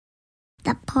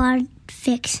The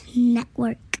Podfix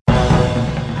Network.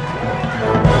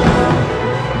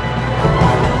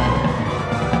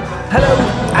 Hello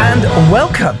and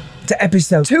welcome to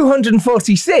episode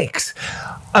 246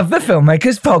 of the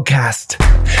Filmmakers Podcast.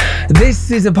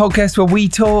 This is a podcast where we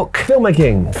talk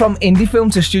filmmaking, from indie film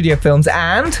to studio films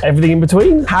and everything in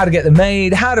between, how to get them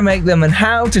made, how to make them, and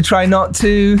how to try not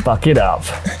to fuck it up,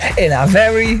 in our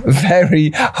very,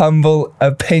 very humble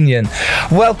opinion.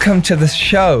 Welcome to the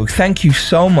show. Thank you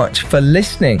so much for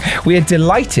listening. We are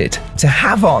delighted to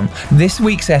have on this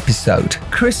week's episode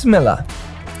Chris Miller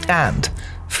and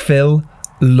Phil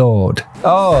Lord.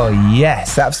 Oh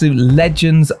yes, absolute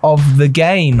legends of the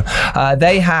game.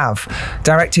 They have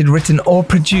directed, written or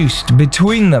produced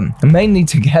between them, mainly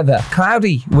together,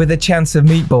 Cloudy with a Chance of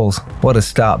Meatballs. What a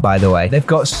start, by the way. They've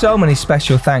got so many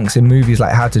special thanks in movies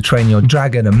like How to Train Your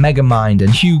Dragon and Megamind and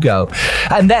Hugo.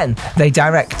 And then they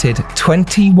directed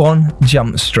 21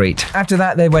 Jump Street. After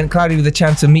that, they went Cloudy with a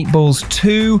Chance of Meatballs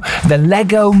 2, the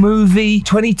Lego Movie,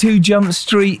 22 Jump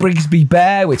Street, Brigsby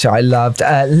Bear, which I loved,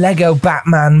 Lego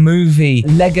Batman Movie,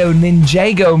 Lego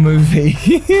Ninjago Movie,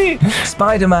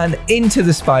 Spider-Man Into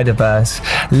the Spider-Verse,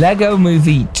 Lego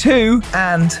Movie 2,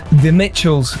 and The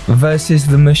Mitchells vs.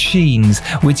 the Machines,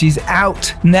 which is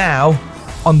out now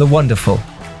on the wonderful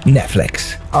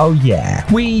Netflix. Oh yeah.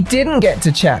 We didn't get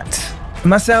to chat.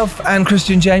 Myself and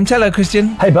Christian James. Hello, Christian.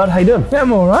 Hey, bud. How you doing?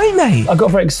 I'm all right, mate. I got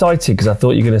very excited because I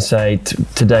thought you were going to say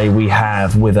today we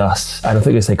have with us, and I thought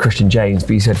you were going to say Christian James,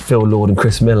 but you said Phil Lord and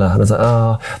Chris Miller. And I was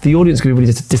like, the audience is going to be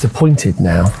really disappointed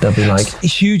now. They'll be like...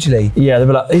 Hugely. Yeah, they'll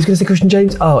be like, he's going to say Christian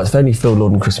James? Oh, it's only Phil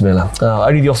Lord and Chris Miller.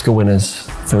 Only the Oscar winners,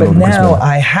 Phil Lord and Chris Miller. But now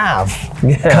I have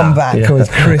come back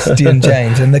with Christian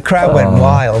James, and the crowd went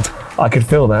wild. I could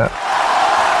feel that.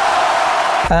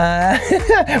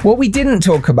 What we didn't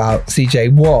talk about,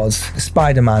 CJ, was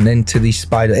Spider-Man Into the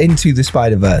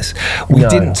Spider-Verse. We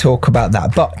didn't talk about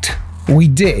that, but we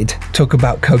did talk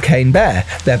about Cocaine Bear,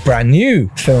 their brand new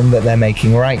film that they're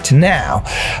making right now.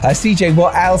 CJ,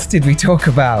 what else did we talk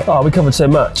about? Oh, we covered so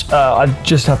much. I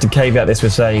just have to caveat this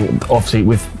with saying, obviously,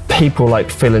 with people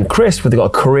like Phil and Chris, where they've got a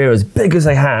career as big as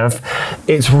they have,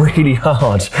 it's really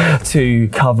hard to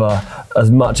cover as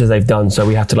much as they've done, so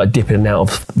we have to dip in and out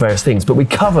of various things. But we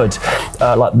covered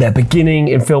their beginning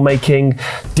in filmmaking,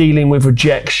 dealing with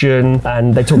rejection,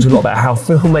 and they talked a lot about how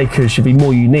filmmakers should be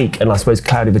more unique, and I suppose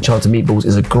Cloudy with a Chance of Meatballs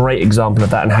is a great example of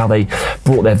that, and how they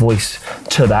brought their voice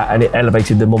to that and it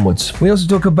elevated them onwards. We also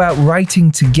talk about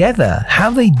writing together,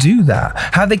 how they do that,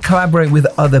 how they collaborate with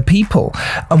other people,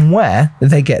 and where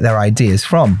they get their ideas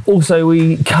from. Also,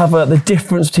 we cover the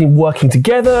difference between working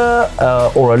together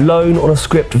or alone on a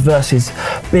script versus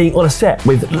being on a set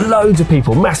with loads of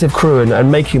people, massive crew,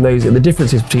 and making those, the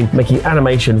differences between making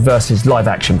animation versus live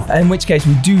action. In which case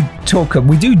we do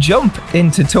jump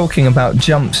into talking about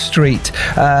Jump Street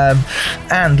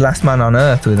and Last Man on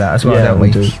Earth with that as well, don't we?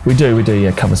 We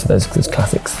do, cover some of those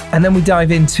classics. And then we dive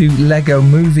into Lego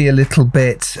Movie a little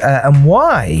bit and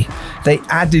why they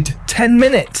added 10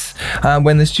 minutes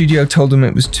when the studio told them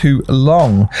it was too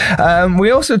long.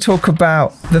 We also talk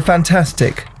about the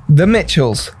fantastic The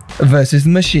Mitchells versus the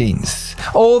Machines.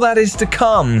 All that is to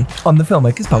come on the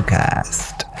Filmmakers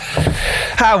Podcast.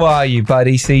 How are you,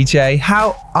 buddy, CJ?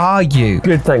 How are you?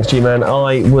 Good, thanks, G-Man.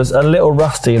 I was a little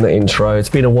rusty in the intro. It's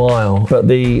been a while, but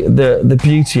the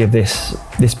beauty of this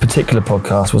particular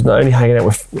podcast was not only hanging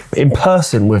out in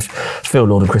person with Phil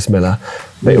Lord and Chris Miller,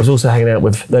 but it was also hanging out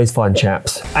with those fine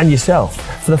chaps and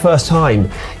yourself for the first time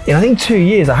in, I think, 2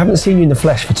 years. I haven't seen you in the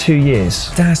flesh for 2 years.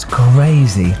 That's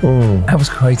crazy. That was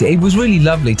crazy. It was really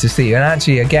lovely to see you. And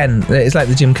actually, again, it's like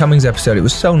the Jim Cummings episode. It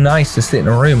was so nice to sit in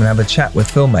a room and have a chat with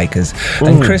filmmakers.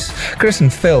 And Chris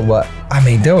and Phil were,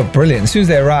 they were brilliant. As soon as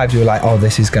they arrived, you were like, oh,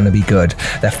 this is going to be good.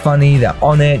 They're funny, they're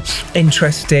on it,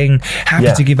 interesting,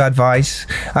 happy to give advice.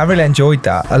 I really enjoyed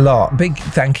that a lot. Big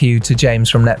thank you to James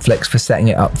from Netflix for setting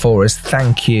it up for us.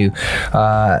 Thank you.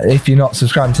 If you're not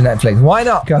subscribed to Netflix, why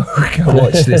not go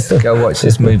watch this? Go watch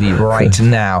this movie right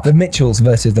now. The Mitchells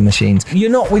versus the Machines.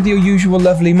 You're not with your usual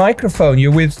lovely microphone.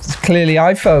 You're with clearly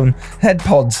iPhone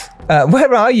headpods.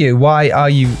 Where are you? Why are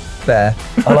you there?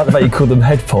 I like the fact you call them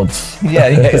head pods. Yeah,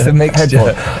 it's a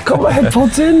mixture. Got my head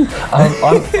pods in.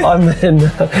 I'm in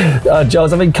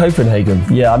Giles. I'm in Copenhagen.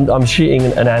 Yeah, I'm shooting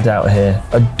an ad out here,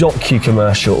 a docu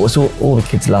commercial. It's all the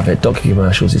kids love it. Docu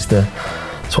commercials.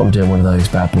 That's what I'm doing. One of those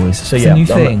bad boys. So it's a new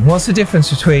thing. What's the difference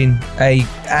between a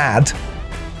ad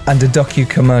and a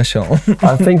docu-commercial?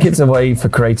 I think it's a way for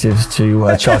creatives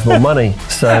to charge more money.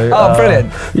 So,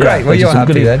 brilliant. Great. Well, you're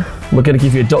happy then. we're going to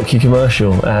give you a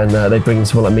docu-commercial, and they bring in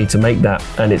someone like me to make that,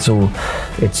 and it's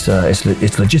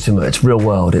legitimate, it's real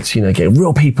world, it's, getting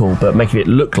real people, but making it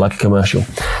look like a commercial.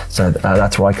 So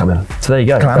that's where I come in. So there you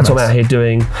go. Glamorous. That's what I'm out here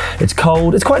doing. It's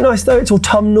cold. It's quite nice though. It's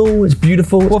autumnal. It's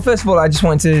beautiful. Well, first of all, I just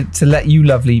wanted to let you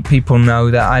lovely people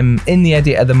know that I'm in the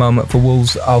edit at the moment for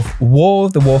Wolves of War,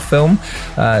 the war film,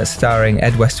 starring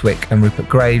Ed Westwick and Rupert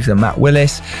Graves and Matt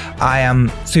Willis. I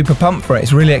am super pumped for it.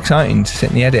 It's really exciting to sit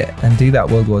in the edit and do that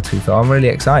World War II film. I'm really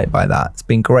excited by that. It's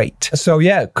been great. So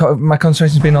yeah, my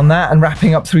concentration's been on that and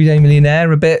wrapping up 3 Day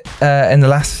Millionaire a bit in the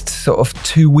last sort of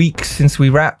 2 weeks since we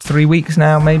wrapped, 3 weeks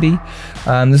now maybe.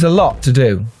 There's a lot to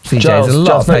do, CJ. There's a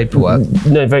lot of paperwork.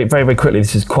 No, very, very, very quickly,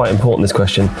 this is quite important, this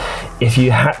question. If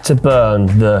you had to burn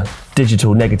the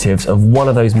digital negatives of one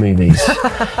of those movies,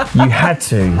 you had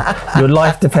to. Your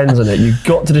life depends on it. You've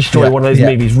got to destroy one of those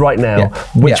movies right now.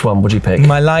 Which one would you pick?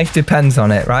 My life depends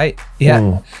on it, right?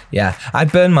 Yeah. Yeah.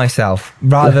 I'd burn myself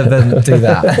rather than do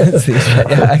that.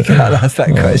 I can't ask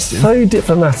that question. So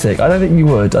diplomatic. I don't think you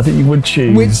would. I think you would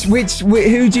choose.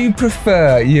 Who do you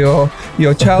prefer? Your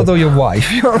child or your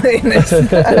wife? You know what I mean?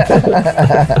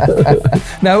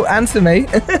 No, answer me.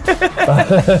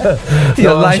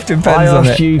 Your life depends on it.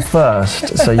 I asked you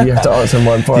first, so you have to answer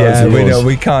one priority. Yeah,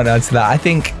 we can't answer that. I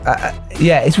think,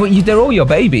 it's they're all your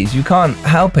babies. You can't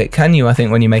help it, can you? I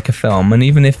think when you make a film, and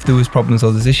even if there was problems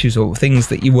or there's issues or things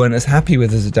that you weren't as happy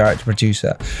with as a director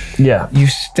producer,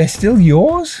 they're still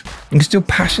yours. You're still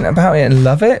passionate about it and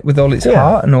love it with all its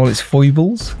heart and all its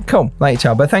foibles. Cool, like your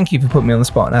child. But thank you for putting me on the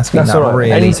spot and asking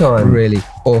really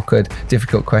awkward,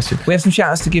 difficult question. We have some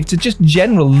shout outs to give to just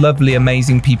general lovely,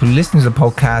 amazing people listening to the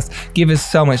podcast. Give us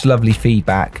so much lovely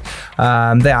feedback.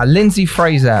 They are Lindsay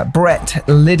Fraser, Brett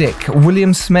Liddick,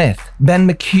 William Smith, Ben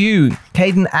McHugh,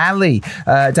 Caden Alley,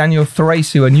 Daniel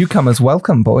Thrasu, and newcomers,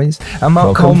 welcome boys, and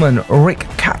Mark Coleman, Rick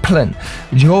Kaplan,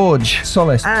 George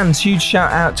Solis, and huge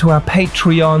shout out to our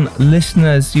Patreon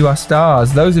listeners. You are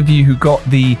stars. Those of you who got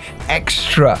the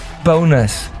extra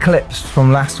bonus clips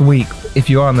from last week, if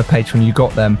you are on the Patreon, you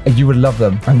got them. You would love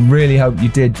them. I really hope you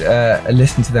did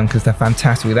listen to them because they're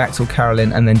fantastic, with Axel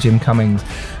Carolyn and then Jim Cummings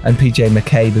and PJ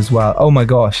McCabe as well. Oh my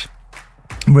gosh.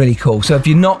 Really cool. So if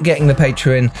you're not getting the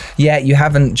Patreon yet, you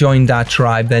haven't joined our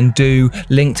tribe, then do.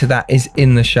 Link to that is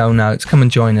in the show notes. Come and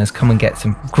join us. Come and get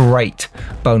some great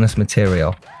bonus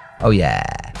material. Oh yeah.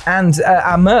 And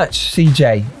our merch,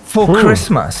 CJ, for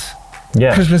Christmas.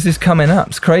 Yeah. Christmas is coming up.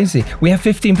 It's crazy. We have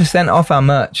 15% off our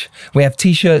merch. We have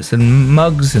t-shirts and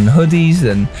mugs and hoodies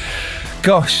and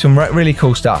some really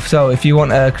cool stuff. So if you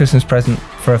want a Christmas present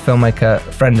for a filmmaker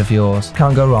friend of yours,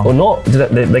 can't go wrong. Or not.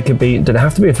 They could be. Did it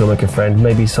have to be a filmmaker friend?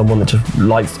 Maybe someone that just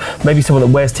likes. Maybe someone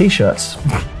that wears t-shirts.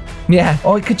 Yeah.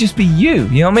 Or it could just be you.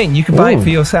 You know what I mean? You could buy it for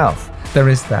yourself. There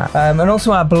is that. And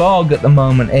also our blog at the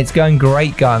moment, it's going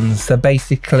great guns. So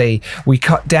basically, we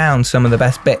cut down some of the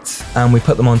best bits and we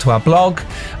put them onto our blog.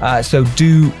 So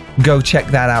do go check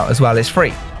that out as well. It's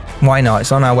free. Why not?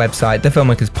 It's on our website,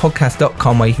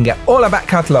 thefilmmakerspodcast.com, where you can get all our back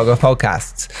catalogue of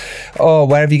podcasts, or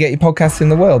wherever you get your podcasts in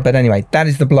the world. But anyway, that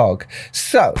is the blog.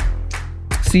 So,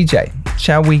 CJ,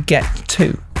 shall we get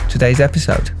to today's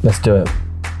episode? Let's do it.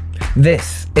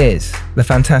 This is the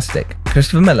fantastic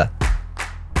Christopher Miller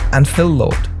and Phil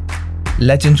Lord,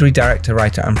 legendary director,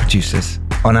 writer, and producers,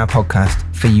 on our podcast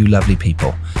for you lovely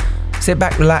people. Sit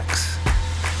back, relax,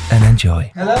 and enjoy.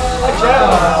 Hello.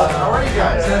 How are you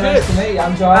guys? So nice to meet you.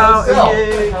 I'm Joel.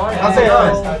 How's it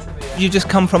going? You just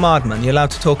come from Ardman. You're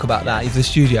allowed to talk about that. The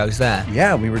studio's there.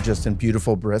 Yeah, we were just in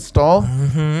beautiful Bristol,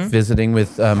 visiting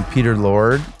with Peter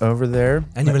Lord over there.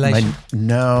 Any relation?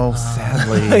 No,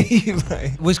 sadly.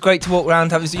 It was great to walk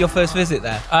around. Was it your first visit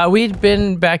there? We'd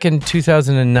been back in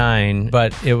 2009,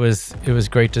 but it was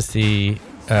great to see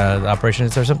the operation.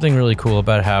 There's something really cool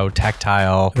about how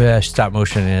tactile stop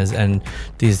motion is, and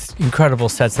these incredible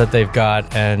sets that they've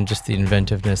got, and just the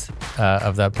inventiveness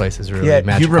of that place is really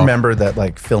magical. You remember that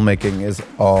like filmmaking is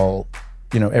all,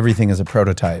 everything is a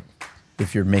prototype.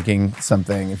 If you're making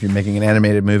an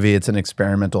animated movie, it's an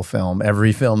experimental film.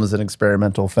 Every film is an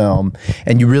experimental film.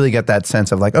 And you really get that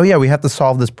sense of like, oh yeah, we have to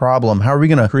solve this problem. How are we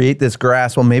going to create this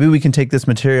grass? Well, maybe we can take this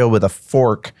material with a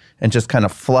fork and just kind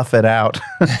of fluff it out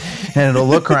and it'll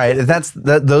look right.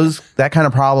 That kind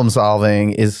of problem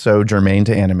solving is so germane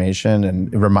to animation,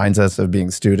 and it reminds us of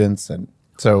being students, and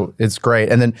so it's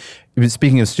great. And then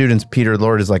speaking of students, Peter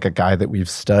Lord is like a guy that we've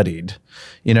studied,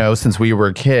 since we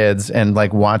were kids, and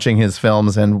like watching his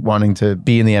films and wanting to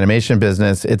be in the animation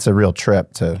business, it's a real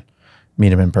trip to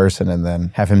meet him in person and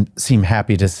then have him seem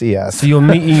happy to see us. So you're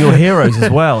meeting your heroes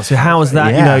as well. So how is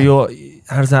that, Yeah.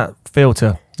 how does that feel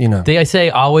to They say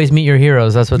always meet your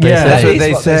heroes. That's what they Yeah, say. That's what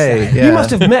they say. Yeah. You must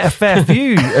have met a fair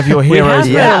few of your We heroes.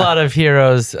 have met a lot of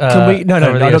heroes. Can we? No, over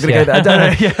I'm the not going to years, go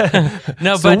there. Yeah.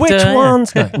 No, So but which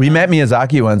ones? No. We met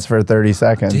Miyazaki once for 30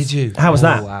 seconds. Did you? How was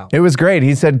that? Wow. It was great.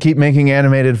 He said, keep making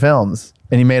animated films.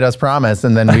 And he made us promise,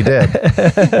 and then we did.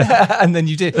 And then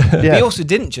you did. Yeah. He also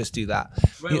didn't just do that.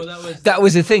 Right, well, That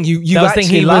was the thing. You that was the thing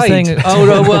actually he was lied. saying. Oh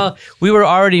no, well, we were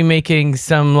already making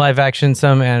some live action,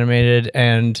 some animated,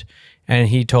 and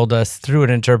he told us through an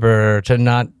interpreter to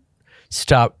not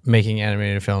stop making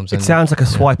animated films. It And sounds like a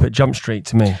swipe at Jump Street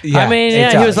to me. Yeah, I mean, it yeah,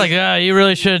 he does. was like, you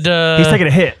really should. He's taking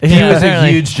a hit. He Yeah, was apparently.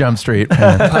 a huge Jump Street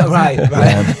fan. Right.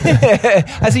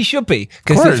 As he should be,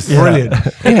 because Of it's course, yeah. brilliant.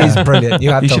 It is brilliant.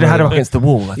 You have You done should have had him really against the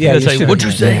wall. I think. Yeah, It's you like, should what'd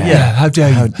have. you say? Yeah, how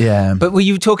dare you? Yeah. But were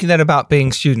you talking then about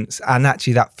being students and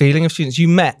actually that feeling of students? You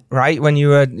met, right, when you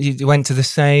went to the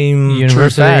same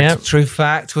University, yeah. True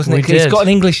Fact, wasn't We it? 'Cause it's did. got an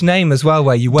English name as well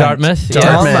where you went. Dartmouth, yeah.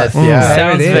 Dartmouth, yeah. There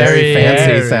Sounds it is. very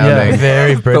fancy sounding.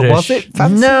 very British. But was it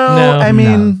fancy? No, I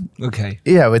mean, Okay.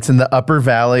 yeah, it's in the upper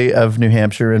valley of New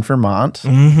Hampshire and Vermont.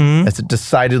 Mm-hmm. It's a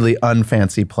decidedly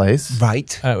unfancy place.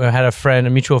 Right. I had a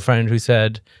mutual friend, who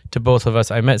said to both of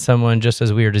us, "I met someone just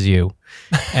as weird as you,"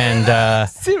 and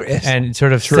Serious? and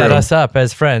sort of True. set us up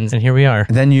as friends, and here we are.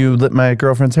 And then you lit my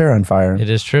girlfriend's hair on fire. It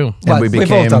is true. And we We've all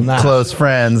became done that. close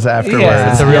friends afterwards.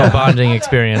 Yeah. It's a real bonding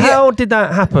experience. How did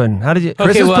that happen? How did you?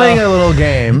 Chris Okay, was well- playing a little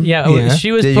game. Yeah, Yeah.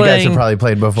 she was that you guys playing. have probably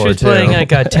played before She was too. playing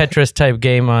like a Tetris type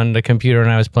game on the computer, and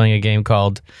I was playing a game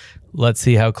called "Let's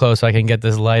See How Close I Can Get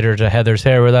This Lighter to Heather's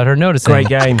Hair Without Her Noticing." Great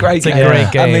game. It's a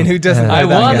great game. I mean, who doesn't know I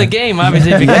that won the game,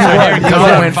 obviously, because Yeah, her hair because caught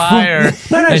it on went fire.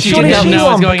 No, and she surely didn't she know what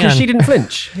won was going because on. she didn't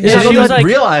flinch. Yeah, She she was didn't like,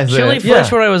 realize she only it.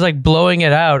 flinched Yeah. when I was like blowing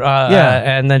it out.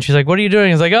 And then she's like, "What are you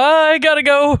doing?" I was like, "Oh, I gotta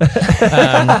go."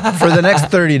 For the next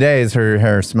 30 days, her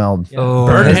hair smelled. Oh,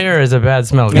 Burnt hair is a bad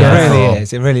smell, It guys. really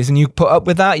is. It really is. And you put up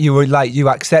with that? You were like, you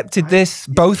accepted this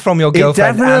both from your It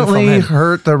girlfriend and definitely from him?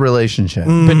 hurt the relationship.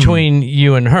 Between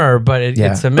you and her, but it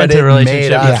Yeah. cemented But it a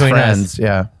relationship made us between friends. us.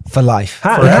 Yeah. For life.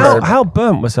 How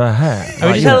burnt was her hair? I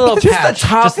mean, just had a little Just the patch,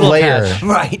 top just a little layer. patch.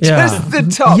 Right. Yeah. Just the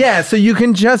top. Yeah, so you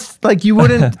can just like you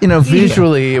wouldn't,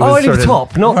 visually. It was Only sort the of,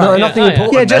 top, not Right, nothing yeah,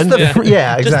 important. Yeah, just then. the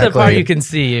exactly. Just the part you can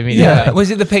see immediately. Yeah. Was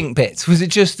it the pink bits? Was it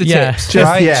just the Yeah. tips? Just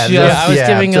right? yeah, I was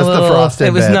giving a just little- the frosted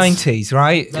It was bits. 90s,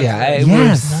 right? Yeah, it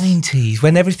Yes. was 90s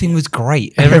when everything was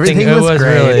great. Everything it was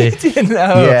great. really. You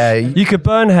know? Yeah, You could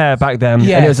burn hair back then, and it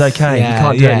Yes. was okay. Yeah, You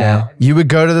can't do it yeah. now. you would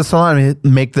go to the salon and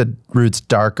make the roots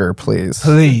darker, please.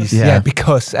 Please. Yeah. Yeah.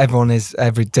 Because everyone is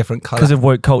every different color. Because of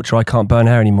woke culture, I can't burn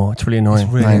hair anymore. It's really annoying.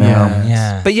 I know.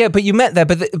 Yeah. But you met there.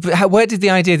 But where did the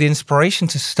idea, the inspiration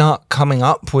to start coming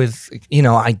up with,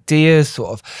 ideas,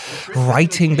 sort of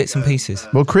writing bits and pieces?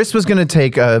 Well, Chris was going to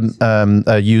take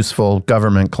a useful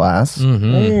government class,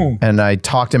 and I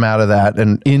talked him out of that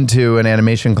and into an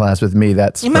animation class with me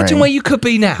that spring. Imagine where you could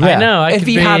be now. I know. I if could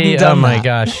you be, hadn't done oh my that.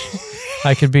 gosh.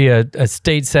 I could be a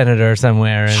state senator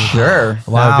somewhere, and Sure.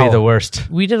 that would be the worst.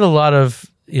 We did a lot of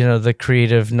the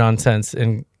creative nonsense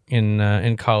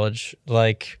in college,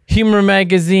 like humor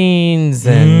magazines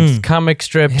and comic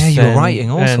strips. Yeah, you were and,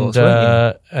 writing all and, sorts,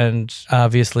 weren't and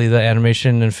obviously the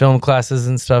animation and film classes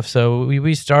and stuff. So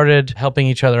we started helping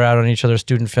each other out on each other's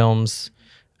student films.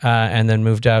 And then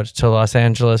moved out to Los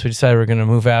Angeles. We decided we're going to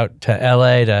move out to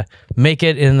LA to make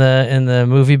it in the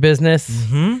movie business,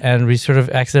 and we sort of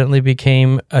accidentally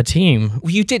became a team.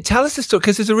 Well, you did tell us the story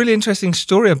because there's a really interesting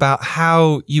story about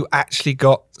how you actually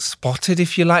got spotted,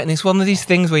 if you like. And it's one of these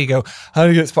things where you go, "How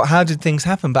did you get spotted? How did things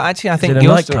happen?" But actually, I think in a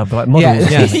your nightclub, story, like models?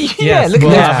 Yeah, Yes. yeah. Look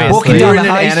Well, at that, obviously. walking We down were in the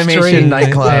an high animation street.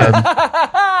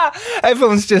 nightclub,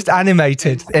 Everyone's just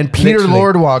animated. and Peter Literally.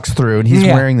 Lord walks through, and he's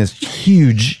Yeah. wearing this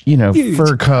huge,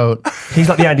 fur coat. He's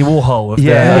like the Andy Warhol of the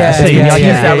Yeah, scene. yeah, he's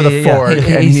yeah, out with a yeah, fork,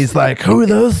 yeah. and he's like, "Who are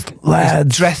those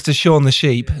lads?" Dressed as Shaun the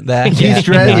Sheep there. He's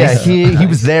dressed. Yeah, he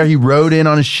was there. He rode in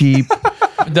on a sheep.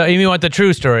 You mean what the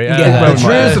true story? Yeah. The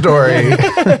true story.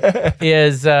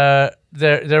 Is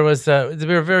there was we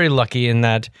were very lucky in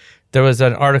that there was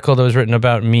an article that was written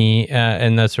about me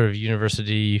in that sort of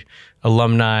university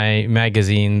alumni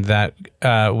magazine that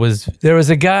there was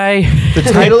a guy The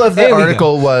title of the There we go.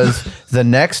 article was "The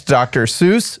Next Dr.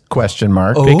 Seuss?" ?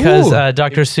 because Ooh.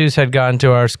 Dr. Seuss had gone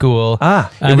to our school. Ah.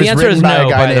 It was the answer written is by a no,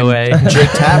 guy by the way. named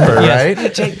Jake Tapper, Yes.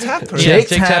 right? Jake Tapper. Yeah. Jake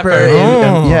Jake Tapper,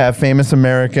 Tapper. yeah, famous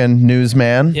American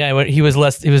newsman. Yeah, he was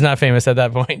not famous at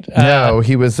that point. No,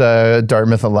 he was a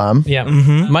Dartmouth alum. Yeah.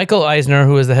 Michael Eisner,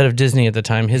 who was the head of Disney at the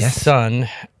time, his Yes. son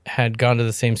had gone to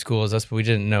the same school as us, but we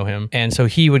didn't know him. And so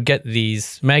he would get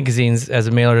these magazines as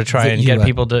a mailer to try and get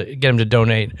people to get him to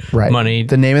donate money.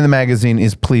 The name of the magazine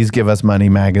is Please Give Us Money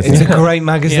Magazine. It's a great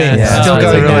magazine. Yeah. Still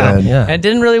going on. And it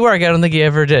didn't really work. I don't think he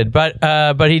ever did.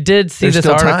 But he did see this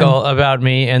article about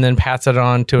me and then pass it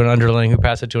on to an underling who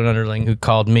passed it to an underling who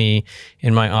called me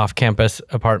in my off-campus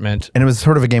apartment. And it was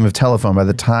sort of a game of telephone. By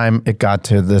the time it got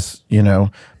to this,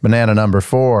 banana number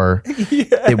 4,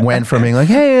 it went from being like,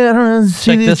 hey, I don't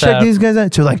know, check these guys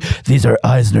out, to like, these are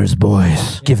Eisner's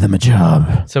boys. Give them a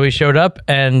job. So we showed up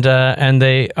and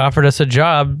they offered us a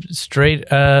job straight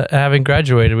having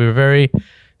graduated. We were very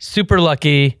super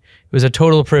lucky. It was a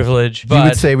total privilege. But you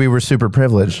would say we were super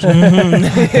privileged.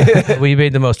 we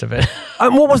made the most of it.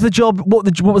 What was the job? What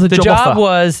was the job? The job offer?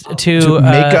 was to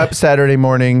make up Saturday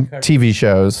morning TV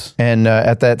shows, and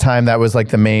at that time that was like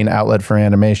the main outlet for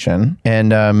animation,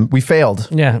 and we failed.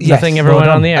 Yeah, nothing ever went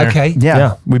on the air. Okay.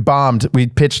 Yeah, we bombed. We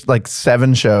pitched like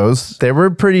 7 shows. They were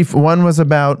pretty. One was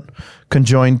about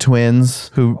conjoined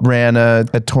twins who ran a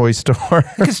toy store.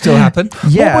 It could still happen.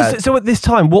 Yeah. So at this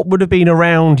time, what would have been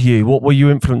around you? What were you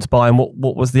influenced by, and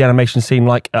what was the animation scene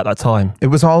like at that time? It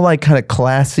was all like kind of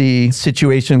classy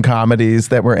situation comedies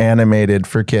that were animated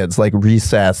for kids, like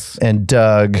Recess and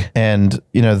Doug, and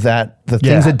the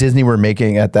things that Disney were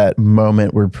making at that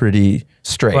moment were pretty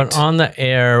straight. But on the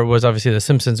air was obviously The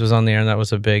Simpsons was on the air, and that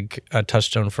was a big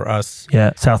touchstone for us.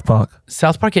 Yeah, South Park.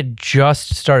 South Park had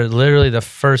just started. Literally, the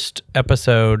first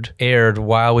episode aired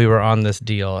while we were on this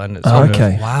deal, and it sort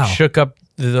of shook up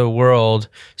the world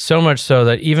so much so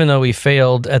that even though we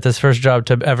failed at this first job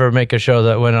to ever make a show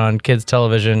that went on kids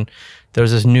television, there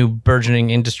was this new burgeoning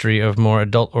industry of more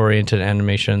adult-oriented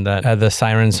animation that the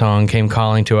siren song came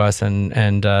calling to us,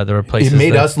 and there were places. It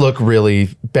made us look really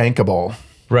bankable.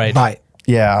 Right.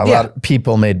 Yeah, a lot of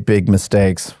people made big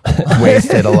mistakes,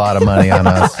 wasted a lot of money on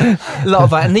us. A lot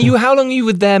of that. And how long you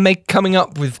were there coming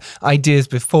up with ideas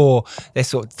before this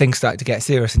sort of thing started to get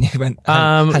serious and you went,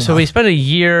 so we spent a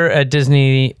year at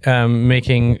Disney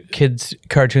making kids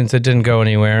cartoons that didn't go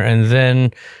anywhere, and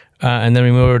then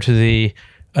we moved over to the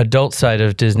adult side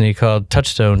of Disney called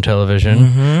Touchstone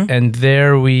Television, and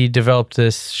there we developed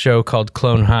this show called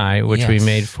Clone High, which we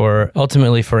made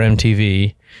ultimately for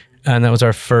MTV. And that was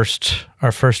our first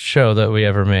show that we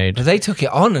ever made. They took it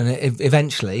on and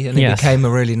eventually, and it became a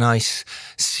really nice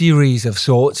series of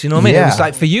sorts. You know what I mean? Yeah. It was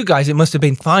like, for you guys, it must have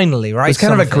been finally, right? It's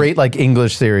kind of a great like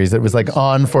English series. It was like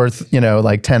on for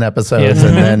like 10 episodes,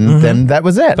 and then that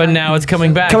was it. But now it's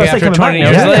coming back Coming after back 20 now.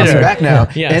 years Yeah, later. it's back now.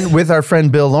 Yes. And with our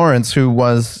friend Bill Lawrence, who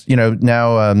was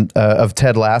now of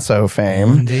Ted Lasso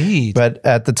fame. Indeed. But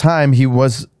at the time, he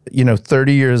was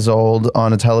 30 years old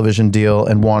on a television deal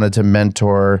and wanted to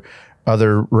mentor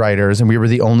other writers, and we were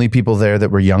the only people there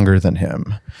that were younger than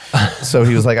him. So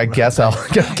he was like, I guess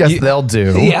they'll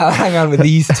do. Yeah, I'll hang on with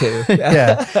these two.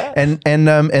 Yeah. And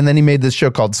then he made this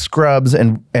show called Scrubs,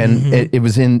 and it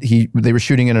was they were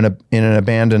shooting in an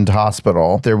abandoned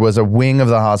hospital. There was a wing of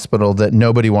the hospital that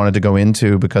nobody wanted to go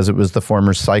into because it was the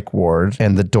former psych ward,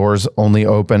 and the doors only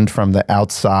opened from the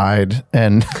outside,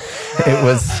 and it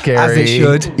was scary. As it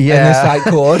should. Yeah. In the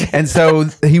psych ward. And so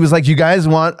he was like, you guys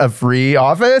want a free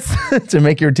office to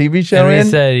make your TV show And in?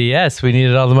 we said, yes, we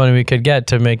needed all the money we could get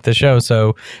to make the show.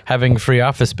 So having free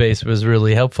office space was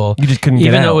really helpful. You just couldn't get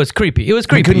Even out. though it was creepy. It was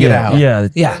creepy. couldn't get out. Yeah.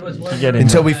 Yeah.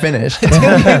 Until we finished.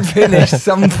 Finish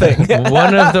something.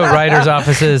 One of the writers'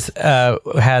 offices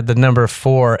had the number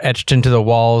 4 etched into the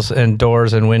walls and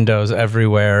doors and windows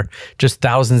everywhere, just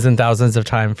thousands and thousands of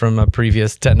times from a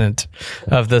previous tenant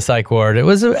of the psych ward. It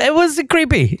was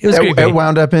creepy. It was creepy. It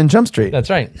wound up in Jump Street. That's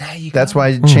right. That's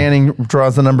why Channing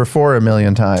draws the number 4 a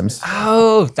million times.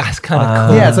 Oh, that's kind of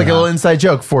cool. Yeah, it's like a little inside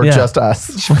joke for just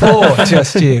us. For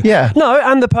just you. Yeah. No,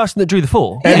 and the person that drew the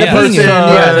 4. And the Yeah. person,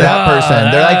 that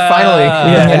person. They're like, finally,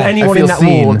 And anyone I feel in that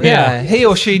seen. ward. Yeah, he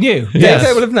or she knew. Yes.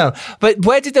 They would have known. But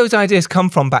where did those ideas come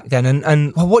from back then?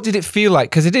 And what did it feel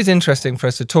like? Because it is interesting for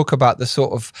us to talk about the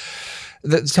sort of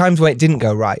the times when it didn't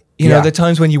go right. You know, the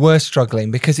times when you were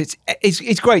struggling, because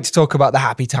it's great to talk about the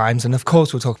happy times, and of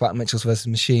course we'll talk about Mitchells versus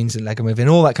Machines and Lego Movie and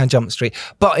all that kind of Jump Street.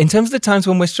 But in terms of the times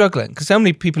when we're struggling, because so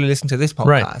many people who listen to this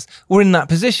podcast, we're in that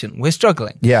position. We're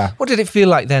struggling. Yeah. What did it feel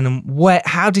like then, and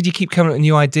how did you keep coming up with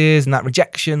new ideas and that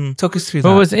rejection? Talk us through that.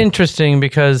 Well, it was interesting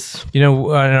because, in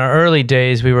our early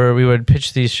days, we would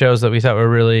pitch these shows that we thought were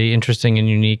really interesting and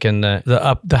unique, and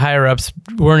the higher ups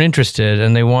weren't interested,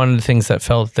 and they wanted things that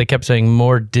they kept saying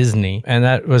more Disney, and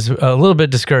that was a little bit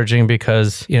discouraging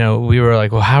because we were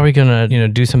like, well, how are we gonna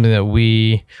do something that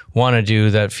we want to do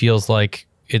that feels like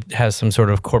it has some sort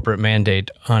of corporate mandate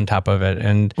on top of it.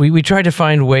 And we tried to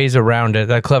find ways around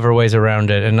it, clever ways around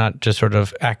it, and not just sort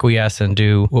of acquiesce and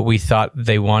do what we thought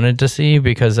they wanted to see,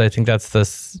 because I think that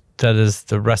is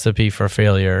the recipe for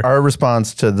failure. Our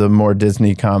response to the more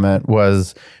Disney comment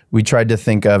was we tried to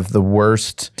think of the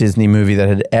worst Disney movie that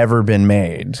had ever been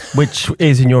made. Which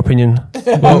is, in your opinion?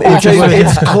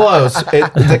 It's close.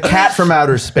 The Cat from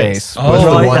Outer Space was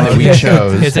the one that we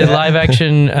chose. It's a live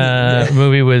action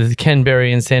movie with Ken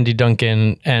Berry and Sandy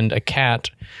Duncan and a cat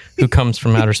who comes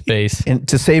from outer space. And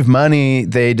to save money,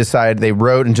 they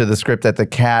wrote into the script that the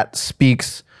cat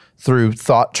speaks through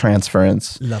thought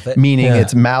transference. Love it. Meaning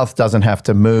its mouth doesn't have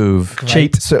to move.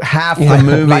 Cheap. So half the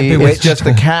movie is just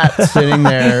the cat sitting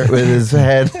there with his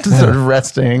head sort of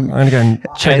resting. I'm going to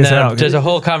check And this out. there's a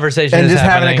whole conversation And is just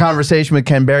happening. having a conversation with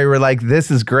Ken Berry, we're like, this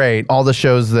is great. All the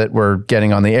shows that were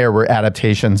getting on the air were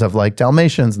adaptations of like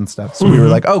Dalmatians and stuff. So we were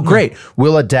like, oh, great.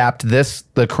 We'll adapt this,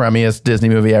 the crummiest Disney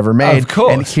movie ever made. Of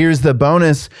course. And here's the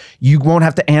bonus. You won't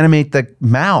have to animate the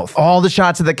mouth. All the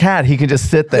shots of the cat, he can just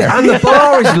sit there. And the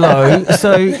bar is low,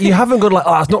 so you haven't got like,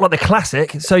 it's not like the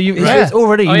classic. So it's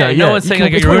already, no one's saying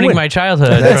like it's you're ruining win-win. my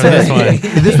childhood from this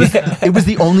one. It was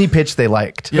the only pitch they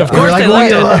liked. Of course they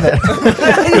liked it. Love it. Of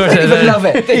course they did. love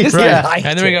it. They just Right. liked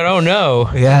And then we go, oh no.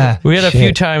 Yeah. We had a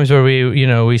few times where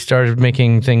we started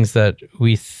making things that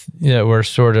were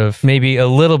sort of maybe a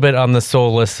little bit on the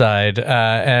soulless side,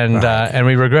 and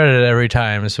we regretted it every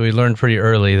time. So we learned pretty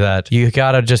early that you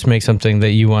gotta just make something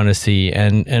that you want to see,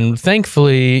 and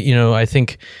thankfully, I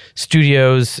think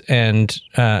studios and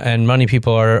money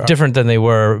people are different than they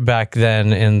were back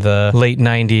then in the late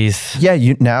 90s.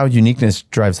 Yeah, now uniqueness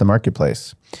drives the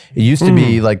marketplace. It used to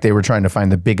be like they were trying to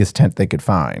find the biggest tent they could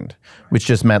find, which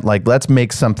just meant like, let's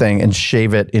make something and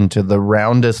shave it into the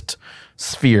roundest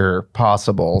sphere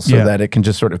possible so that it can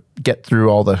just sort of get through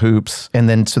all the hoops. And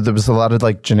then so there was a lot of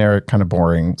like generic kind of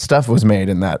boring stuff was made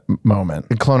in that moment.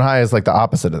 And Clone High is like the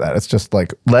opposite of that. It's just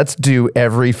like, let's do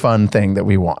every fun thing that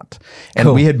we want.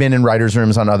 And we had been in writers'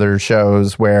 rooms on other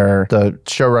shows where the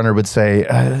showrunner would say,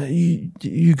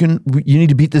 you need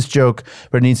to beat this joke,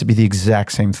 but it needs to be the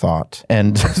exact same thought.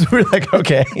 And so we're like,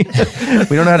 okay, we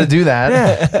don't know how to do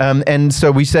that. And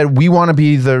so we said, we want to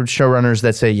be the showrunners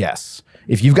that say yes.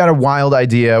 If you've got a wild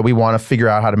idea, we want to figure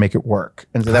out how to make it work.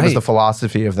 And so that was the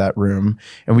philosophy of that room.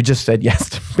 And we just said yes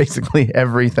to basically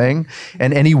everything.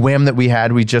 And any whim that we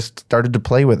had, we just started to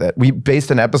play with it. We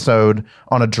based an episode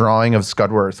on a drawing of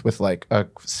Scudworth with like a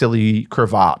silly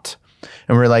cravat.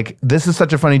 And we're like, this is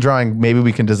such a funny drawing. Maybe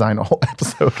we can design a whole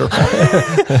episode around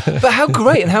it. But how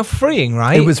great and how freeing,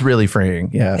 right? It was really freeing.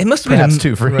 Yeah. It must have been perhaps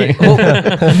too freeing. Well,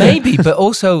 maybe, but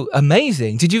also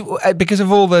amazing. Did you, because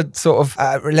of all the sort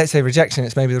of, let's say rejection,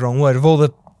 it's maybe the wrong word, of all the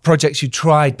projects you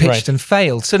tried, pitched and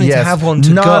failed, suddenly to have one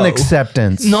to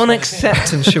non-acceptance.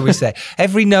 Non-acceptance, should we say.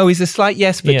 Every no is a slight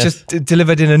yes, but Yes. just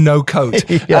delivered in a no coat.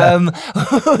 Yeah.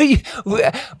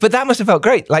 But that must have felt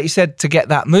great, like you said, to get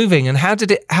that moving. And how did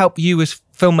it help you as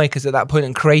filmmakers at that point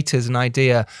and creators and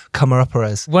idea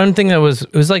comer-upperers? One thing that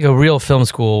it was like a real film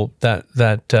school,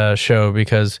 that show,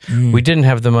 because we didn't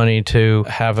have the money to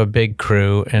have a big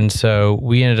crew, and so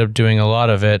we ended up doing a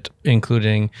lot of it,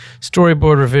 including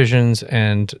storyboard revisions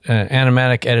and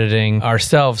animatic editing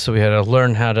ourselves. So we had to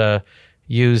learn how to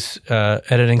use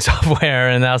editing software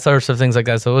and all sorts of things like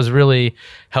that. So it was really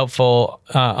helpful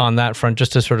on that front,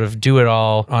 just to sort of do it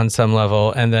all on some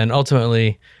level. And then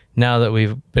ultimately, now that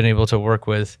we've been able to work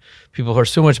with people who are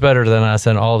so much better than us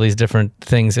and all these different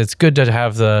things, it's good to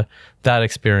have that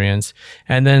experience.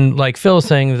 And then, like Phil was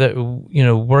saying, that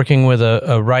working with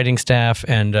a writing staff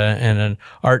and an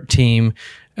art team,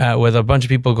 with a bunch of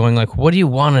people going like, what do you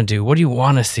want to do? What do you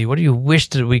want to see? What do you wish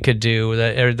that we could do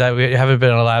that we haven't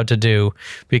been allowed to do?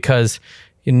 Because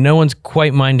no one's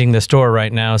quite minding the store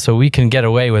right now, so we can get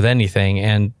away with anything.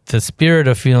 And the spirit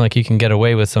of feeling like you can get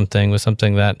away with something was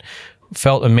something that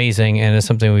felt amazing, and it's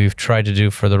something we've tried to do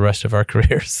for the rest of our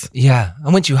careers. Yeah,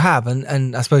 and once you have,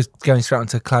 and I suppose going straight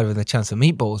onto Cloudy with a Chance of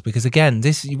Meatballs, because again,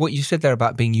 this what you said there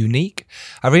about being unique,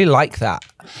 I really like that.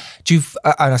 And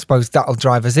I suppose that'll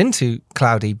drive us into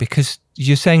Cloudy, because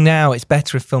you're saying now it's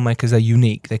better if filmmakers are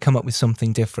unique, they come up with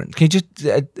something different. Can you just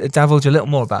divulge a little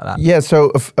more about that? Yeah,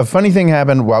 so a funny thing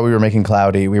happened while we were making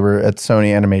Cloudy. We were at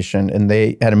Sony Animation, and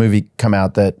they had a movie come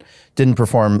out that didn't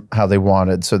perform how they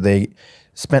wanted, so they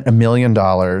spent $1 million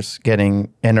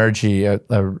getting NRG,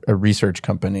 a research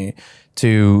company,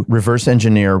 to reverse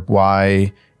engineer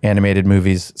why animated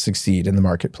movies succeed in the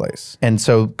marketplace. And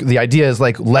so the idea is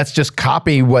like, let's just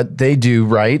copy what they do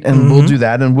right, and we'll do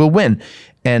that and we'll win.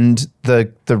 And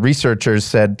the researchers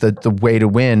said that the way to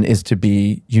win is to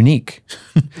be unique.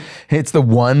 It's the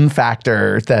one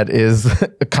factor that is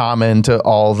common to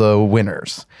all the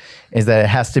winners, is that it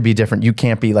has to be different. You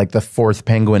can't be like the fourth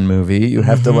Penguin movie. You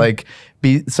have to like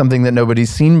be something that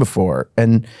nobody's seen before.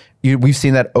 And we've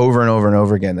seen that over and over and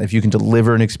over again. If you can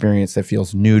deliver an experience that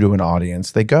feels new to an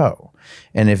audience, they go.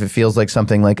 And if it feels like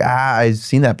something like, I've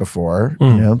seen that before,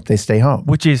 they stay home.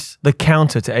 Which is the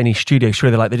counter to any studio.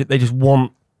 Sure, they're like, they just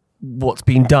want what's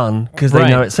been done because they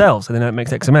know it sells, and they know it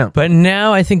makes X amount. But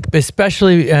now I think,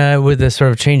 especially with this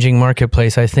sort of changing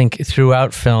marketplace, I think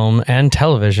throughout film and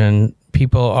television,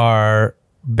 people are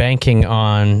banking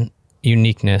on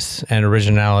uniqueness and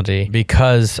originality,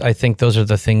 because I think those are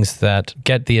the things that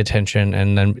get the attention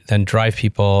and then drive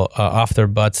people off their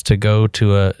butts to go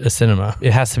to a cinema.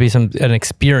 It has to be an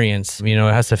experience. It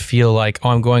has to feel like, oh,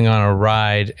 I'm going on a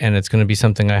ride, and it's going to be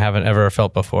something I haven't ever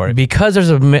felt before. Because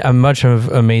there's a much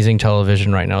of amazing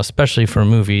television right now, especially for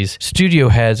movies, studio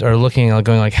heads are looking at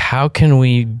going like, how can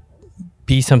we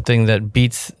be something that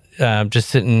beats just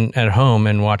sitting at home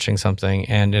and watching something,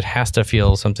 and it has to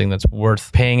feel something that's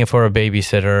worth paying for a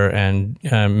babysitter and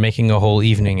making a whole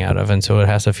evening out of. And so it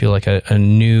has to feel like a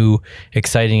new,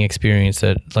 exciting experience,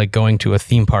 that like going to a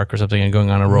theme park or something and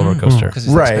going on a roller coaster.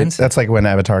 Right. Expensive. That's like when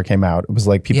Avatar came out. It was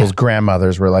like people's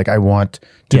grandmothers were like, I want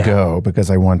to go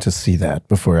because I want to see that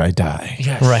before I die.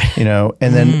 Yes. Right.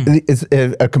 And then it's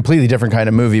a completely different kind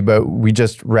of movie, but we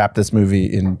just wrapped this movie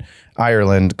in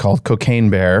Ireland called Cocaine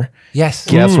Bear. Yes.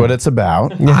 Guess what it's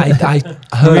about? I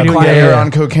heard a bear on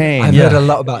cocaine. I've heard a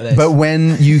lot about this. But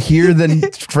when you hear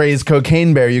the phrase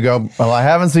cocaine bear, you go, well, I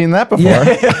haven't seen that before.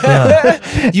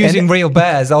 Using real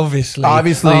bears, obviously.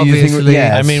 Obviously.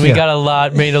 Yes. I mean, we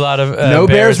made a lot of no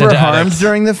bears were harmed addicts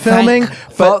during the filming,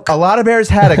 but a lot of bears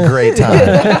had a great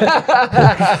time.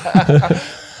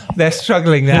 They're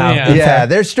struggling now.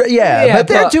 But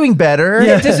they're doing better.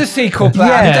 Yeah, there's a sequel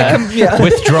plan.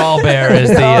 Withdrawal Bear is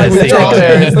Withdrawal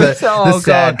Bear is the Oh,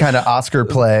 sad God. kind of Oscar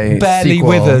play Barely sequel.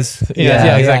 with us.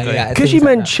 Yeah, exactly. Because you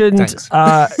mentioned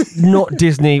not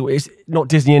Disney, it's not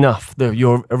Disney enough,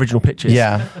 your original pictures.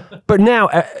 Yeah. But now,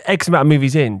 X amount of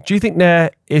movies in, do you think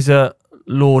there is a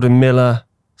Lord and Miller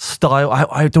style?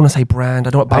 I don't want to say brand.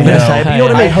 I don't want to say it, but you know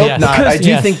what I mean? I hope not. I do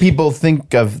Yes. think people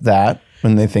think of that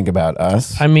when they think about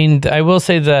us. I mean, I will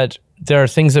say that there are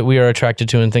things that we are attracted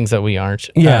to and things that we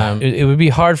aren't. Yeah. It would be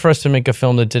hard for us to make a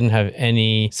film that didn't have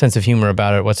any sense of humor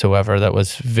about it whatsoever, that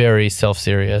was very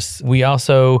self-serious. We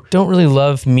also don't really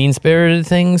love mean-spirited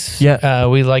things. Yeah.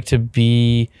 We like to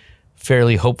be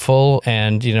fairly hopeful,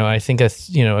 and I think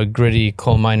a gritty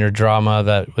coal miner drama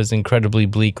that was incredibly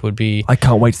bleak would be. I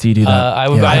can't wait to see you do that.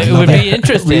 It would be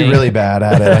interesting. We'd be really bad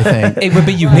at it, I think. It would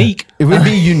be unique. It would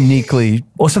be uniquely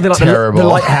or something like terrible. the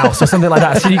Lighthouse or something like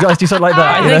that. So you guys do something like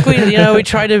that. I think we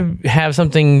try to have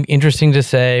something interesting to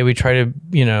say. We try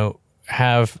to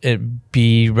have it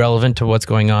be relevant to what's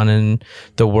going on in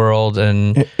the world,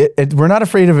 and we're not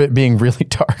afraid of it being really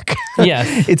dark.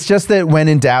 Yes. It's just that when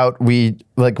in doubt, we're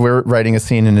writing a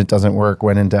scene and it doesn't work.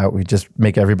 When in doubt, we just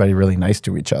make everybody really nice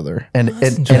to each other. And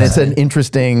it's an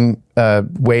interesting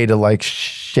way to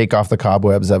shake off the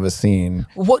cobwebs of a scene.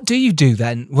 What do you do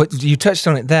then? You touched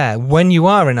on it there. When you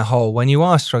are in a hole, when you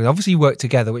are struggling, obviously you work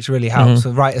together, which really helps.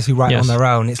 The writers who write on their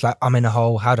own, it's like, I'm in a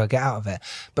hole, how do I get out of it?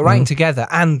 But writing together,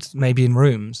 and maybe in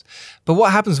rooms. But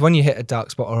what happens when you hit a dark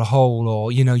spot or a hole,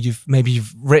 or you've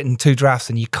written 2 drafts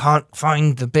and you can't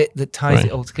find the bit that ties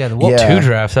it all together? What 2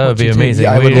 drafts? That would be amazing.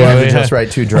 Yeah, I would love to just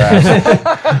write 2 drafts.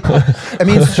 I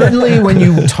mean, certainly when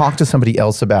you talk to somebody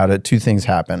else about it, 2 things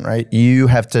happen, right? You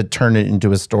have to turn it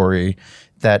into a story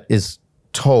that is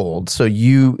told, so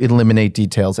you eliminate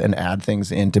details and add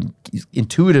things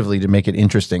intuitively to make it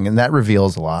interesting, and that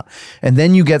reveals a lot. And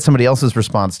then you get somebody else's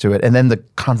response to it, and then the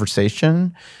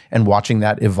conversation and watching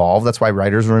that evolve. That's why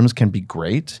writers' rooms can be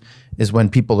great, is when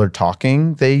people are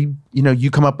talking,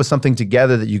 you come up with something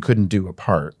together that you couldn't do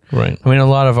apart. Right. I mean, a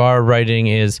lot of our writing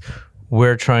is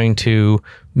we're trying to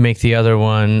make the other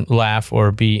one laugh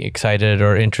or be excited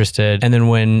or interested, and then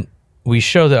when we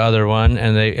show the other one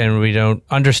and we don't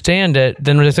understand it,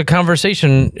 then it's a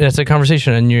conversation. It's a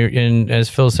conversation, and as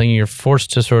Phil's saying, you're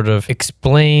forced to sort of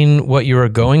explain what you were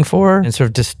going for and sort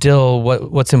of distill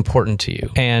what's important to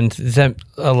you, and that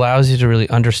allows you to really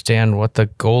understand what the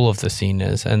goal of the scene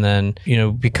is. And then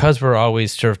because we're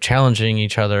always sort of challenging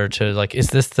each other to is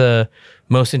this the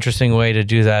most interesting way to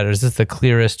do that, or is this the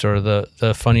clearest or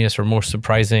the funniest or most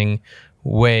surprising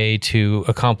way to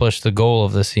accomplish the goal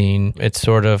of the scene? It's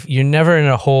sort of, you're never in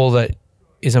a hole that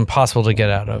is impossible to get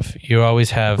out of. You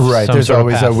always have Right. some There's sort of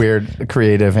always path. a weird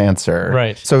creative answer.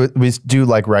 Right. So we do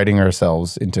like writing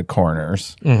ourselves into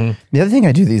corners. Mm-hmm. The other thing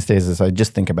I do these days is I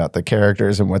just think about the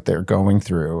characters and what they're going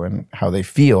through and how they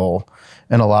feel.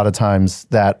 And a lot of times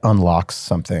that unlocks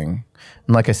something.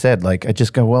 And like I said, like I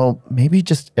just go, well, maybe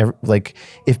just like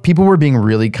if people were being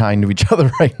really kind to each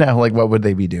other right now, like what would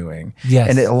they be doing? Yes.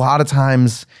 And a lot of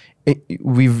times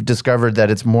we've discovered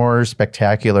that it's more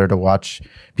spectacular to watch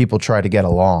people try to get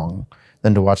along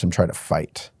than to watch them try to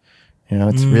fight. You know,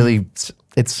 it's really,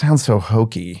 it sounds so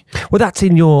hokey. Well, that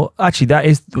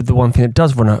is the one thing that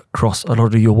does run across a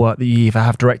lot of your work that you either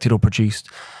have directed or produced.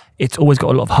 It's always got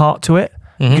a lot of heart to it.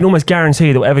 You can almost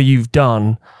guarantee that whatever you've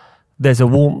done, there's a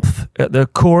warmth at the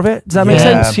core of it. Does that make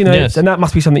sense? You know, Yes. and that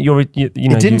must be something you know. It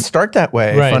didn't start that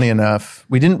way, Right. funny enough.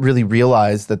 We didn't really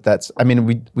realize that's, I mean,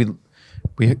 we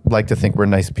like to think we're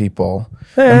nice people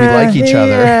and we like each other.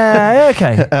 Yeah,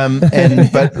 okay.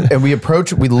 And we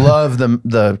love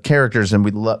the characters and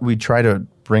we try to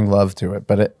bring love to it.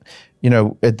 But at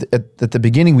the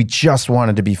beginning, we just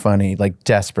wanted to be funny, like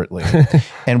desperately.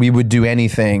 And we would do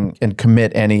anything and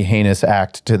commit any heinous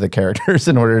act to the characters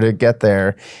in order to get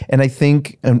there. And I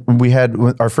think we had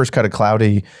our first cut of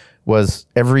Cloudy was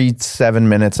every 7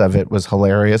 minutes of it was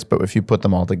hilarious, but if you put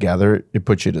them all together, it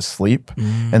puts you to sleep.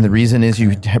 And the reason is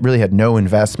you really had no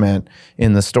investment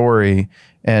in the story.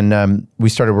 And we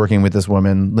started working with this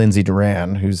woman, Lindsay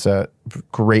Duran, who's a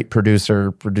great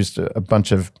producer, produced a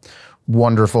bunch of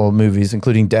wonderful movies,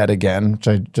 including Dead Again, which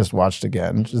I just watched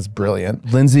again, which is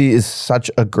brilliant. Lindsay is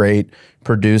such a great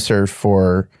producer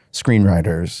for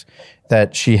screenwriters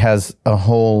that she has a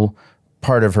whole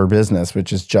part of her business,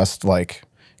 which is just like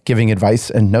giving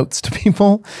advice and notes to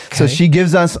people. So she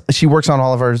works on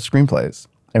all of our screenplays.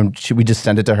 And we just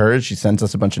send it to her. She sends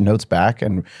us a bunch of notes back,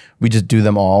 and we just do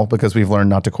them all because we've learned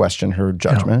not to question her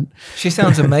judgment. She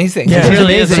sounds amazing. Yeah, She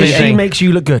really is amazing. She makes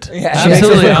you look good. Yeah.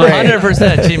 Absolutely, look great.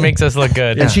 100%. She makes us look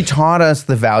good. And she taught us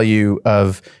the value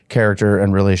of character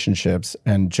and relationships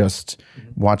and just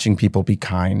watching people be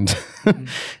kind.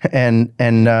 and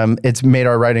it's made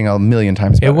our writing a million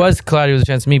times better. It was Cloudy with a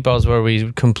Chance of Meatballs where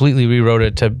we completely rewrote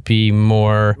it to be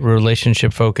more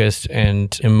relationship focused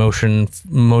and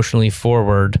emotionally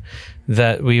forward. After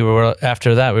that we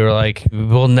were like,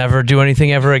 we'll never do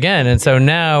anything ever again. And so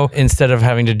now, instead of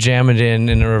having to jam it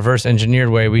in a reverse engineered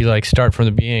way, we like start from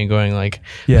the beginning going like,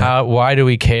 why do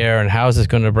we care? And how is this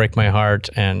going to break my heart?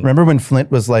 And Remember when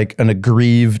Flint was like an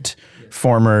aggrieved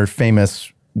former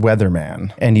famous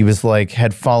weatherman, and he was like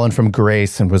had fallen from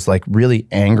grace and was like really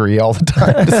angry all the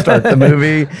time to start the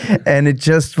movie, and it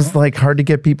just was like hard to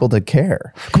get people to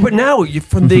care. But now,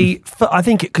 I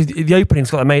think because the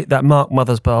opening's got that Mark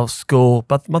Mothersbaugh score,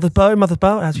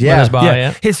 Mothersbaugh,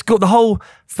 Yeah. His score, the whole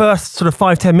first sort of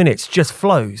 5-10 minutes just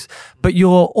flows, but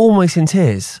you're almost in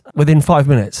tears within 5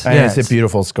 minutes. And it's a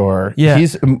beautiful score. Yeah.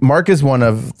 Mark is one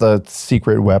of the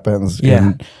secret weapons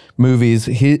in movies.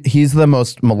 He's the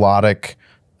most melodic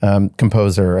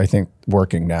composer, I think,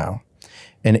 working now.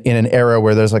 And in an era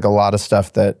where there's like a lot of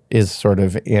stuff that is sort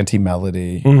of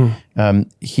anti-melody,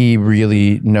 he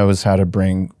really knows how to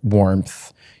bring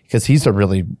warmth, because he's a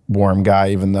really warm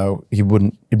guy, even though he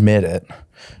wouldn't admit it.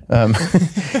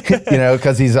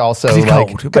 Because he's also he's like,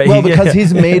 cold, but because he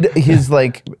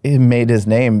made his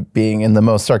name being in the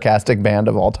most sarcastic band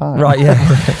of all time. Right,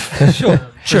 yeah. Sure.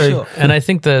 True. And I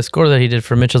think the score that he did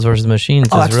for Mitchell's versus Machines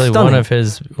is that's really stunning.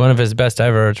 one of his best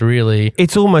ever. It's really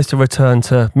It's almost a return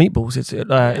to Meatballs. It's a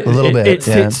little bit, It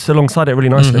fits alongside it really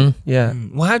nicely. Yeah.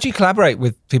 Well, how do you collaborate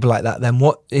with people like that then?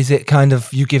 What is it kind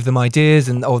of, you give them ideas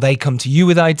or they come to you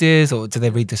with ideas, or do they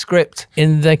read the script?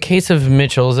 in the case of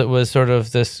Mitchell's, it was sort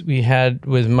of this. We had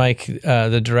with Mike,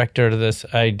 the director, this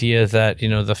idea that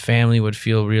the family would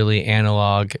feel really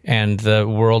analog, and the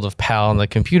world of PAL and the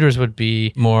computers would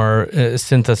be more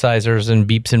synthesizers and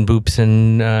beeps and boops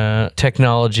and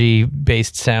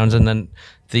technology-based sounds, and then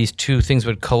these two things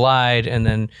would collide and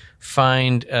then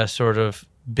find a sort of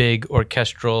big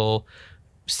orchestral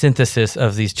synthesis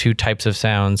of these two types of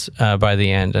sounds by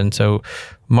the end. And so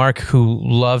Mark, who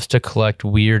loves to collect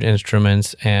weird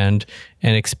instruments and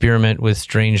experiment with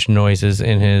strange noises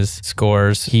in his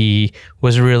scores, he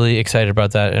was really excited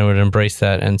about that and would embrace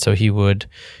that. And so he would,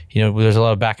 there's a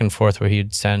lot of back and forth where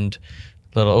he'd send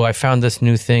little, oh, I found this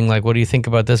new thing. Like, what do you think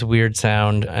about this weird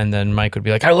sound? And then Mike would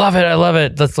be like, I love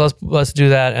it. Let's do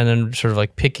that. And then sort of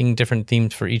like picking different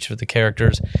themes for each of the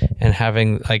characters and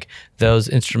having like those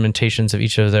instrumentations of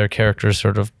each of their characters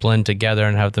sort of blend together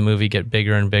and have the movie get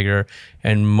bigger and bigger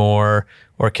and more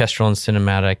orchestral and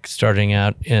cinematic, starting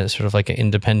out in sort of like an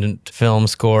independent film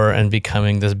score and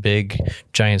becoming this big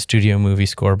giant studio movie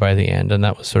score by the end. And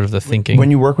that was sort of the thinking. When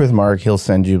you work with Mark, he'll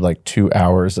send you like 2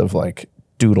 hours of like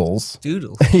doodles.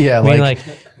 Yeah, like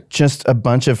just a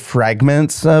bunch of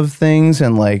fragments of things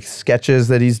and like sketches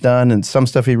that he's done and some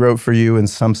stuff he wrote for you and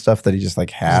some stuff that he just like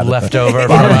had left over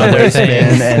from other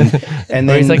things. And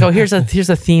then he's like, oh, here's a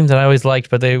theme that I always liked,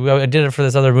 but I did it for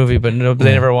this other movie, but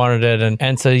they never wanted it.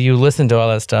 And so you listen to all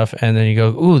that stuff and then you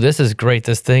go, ooh, this is great.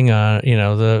 This thing,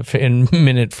 in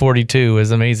minute 42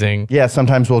 is amazing. Yeah,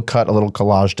 sometimes we'll cut a little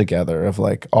collage together of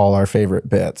like all our favorite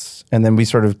bits. And then we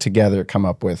sort of together come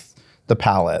up with the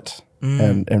palette.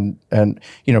 And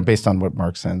based on what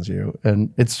Mark sends you.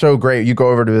 And it's so great. You go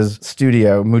over to his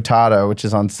studio, Mutado, which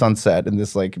is on Sunset in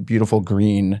this like beautiful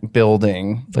green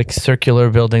building. Like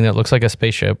circular building that looks like a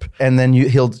spaceship. And then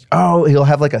he'll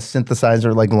have like a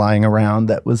synthesizer like lying around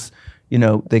that was,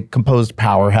 they composed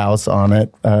Powerhouse on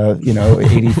it,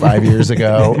 85 years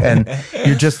ago. And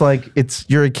you're just like,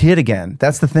 you're a kid again.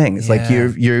 That's the thing. It's like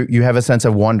you have a sense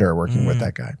of wonder working with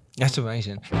that guy. That's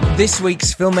amazing. This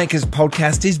week's Filmmakers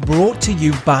Podcast is brought to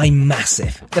you by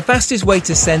Massive, the fastest way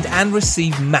to send and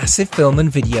receive massive film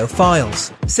and video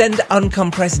files. Send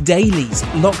uncompressed dailies,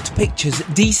 locked pictures,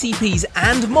 DCPs,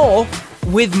 and more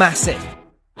with Massive.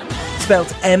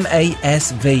 Spelt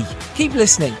M-A-S-V. Keep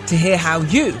listening to hear how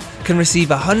you can receive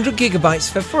 100 gigabytes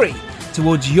for free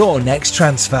towards your next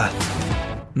transfer.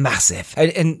 Massive.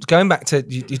 And going back to,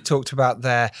 you talked about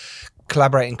their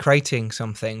collaborating, creating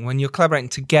something. When you're collaborating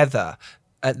together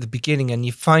at the beginning and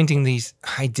you're finding these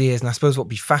ideas, and I suppose what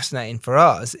would be fascinating for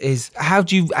us is how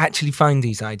do you actually find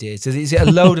these ideas? Is it a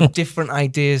load of different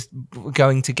ideas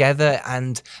going together,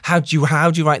 and how do you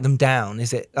write them down?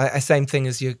 Is it a same thing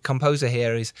as your composer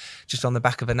here is just on the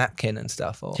back of a napkin and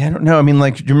stuff? Or? Yeah, I don't know. I mean,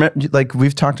 like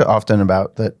we've talked often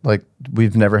about that. Like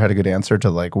we've never had a good answer to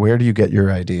like where do you get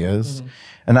your ideas. Mm-hmm.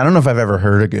 And I don't know if I've ever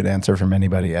heard a good answer from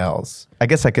anybody else. I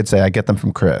guess I could say I get them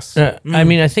from Chris. I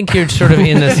mean, I think you're sort of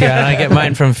in this, and I get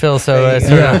mine from Phil, so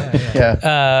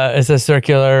it's a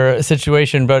circular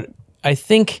situation. But I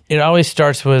think it always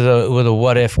starts with a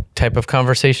what if type of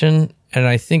conversation. And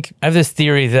I think I have this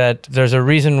theory that there's a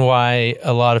reason why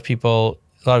a lot of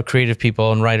creative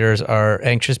people and writers are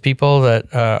anxious people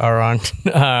that are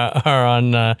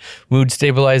on mood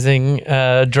stabilizing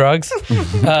drugs.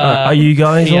 Are you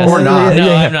guys? Yes. Or not?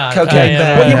 No, I'm not. Cocaine.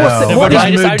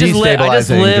 I just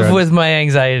live with my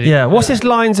anxiety. Yeah. What's this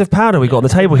lines of powder we got on the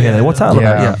table here? What's that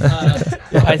about?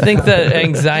 Yeah. I think that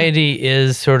anxiety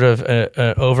is sort of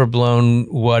an overblown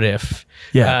what if.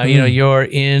 Yeah. You're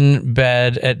in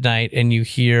bed at night and you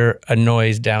hear a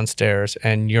noise downstairs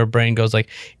and your brain goes like,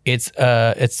 it's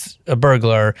a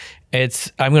burglar.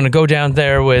 I'm going to go down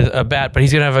there with a bat, but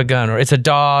he's going to have a gun. Or it's a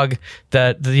dog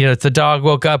it's a dog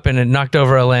woke up and it knocked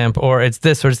over a lamp. Or it's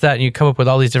this or it's that. And you come up with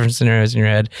all these different scenarios in your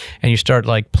head and you start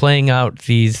like playing out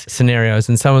these scenarios.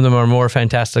 And some of them are more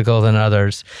fantastical than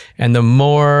others. And the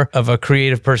more of a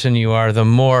creative person you are, the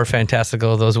more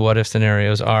fantastical those what if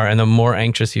scenarios are and the more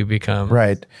anxious you become.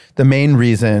 Right. The main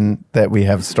reason that we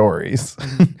have stories,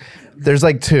 there's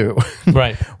like two.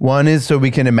 Right. One is so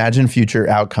we can imagine future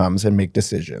outcomes and make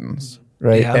decisions,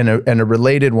 right? Yeah. And a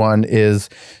related one is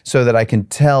so that I can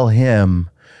tell him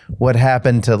what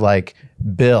happened to like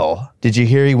Bill. Did you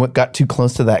hear he got too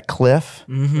close to that cliff?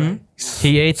 Mm-hmm.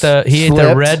 He ate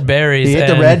the red berries. He ate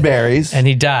the red berries. And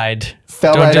he died.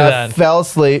 Fell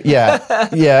asleep. Yeah.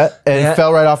 Yeah. And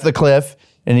fell right off the cliff.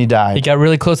 And he died. He got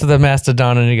really close to the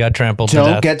mastodon and he got trampled to death.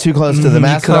 Don't get too close to the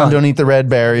mastodon. Don't eat the red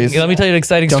berries. Let me tell you an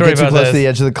exciting Don't story get too about close this. to the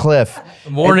edge of the cliff.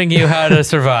 I'm warning you how to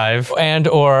survive,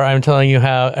 or I'm telling you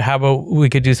how about we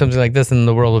could do something like this and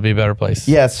the world would be a better place.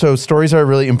 Yeah, so stories are a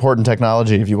really important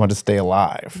technology if you want to stay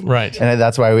alive. Right. And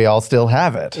that's why we all still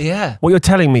have it. Yeah. What you're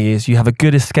telling me is you have a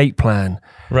good escape plan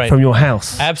from your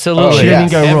house. Absolutely. Oh,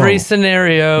 yes. Every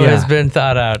scenario has been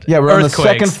thought out. Yeah, we're on the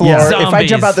second floor. Zombies. If I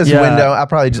jump out this window, I'll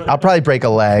probably break a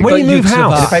leg. When you move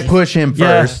house, if I push him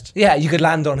first. Yeah, you could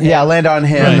land on him. Yeah, I'll land on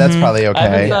him. That's probably okay. I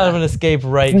haven't thought of an escape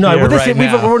here, now.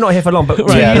 We're not here for long, but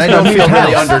yeah, and I don't feel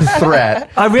really under threat.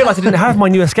 I realised I didn't have my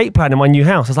new escape plan in my new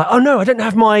house. I was like, oh no, I don't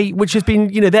have which has been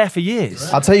there for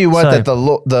years. I'll tell you what, that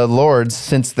the Lords,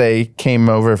 since they came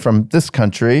over from this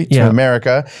country to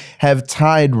America, have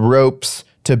tied ropes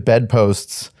to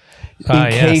bedposts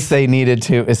in case they needed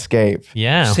to escape.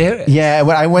 Yeah. Serious? Yeah,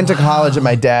 when I went to college and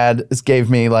my dad gave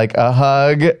me like a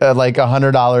hug, like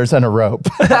 $100 and a rope.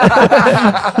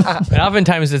 And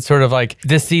oftentimes it's sort of like,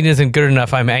 this scene isn't good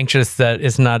enough. I'm anxious that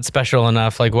it's not special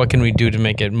enough. Like, what can we do to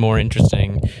make it more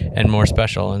interesting and more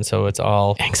special? And so it's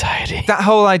all anxiety. That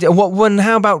whole idea.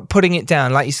 How about putting it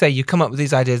down? Like you say, you come up with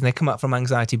these ideas and they come up from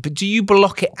anxiety. But do you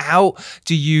block it out?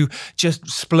 Do you just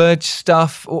splurge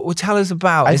stuff? Or tell us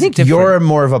about. I think you're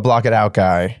more of a block it out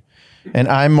guy. And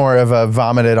I'm more of a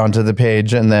vomit it onto the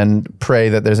page and then pray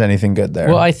that there's anything good there.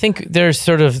 Well, I think there's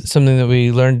sort of something that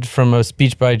we learned from a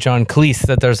speech by John Cleese,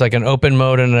 that there's like an open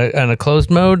mode and a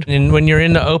closed mode. And when you're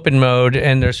in the open mode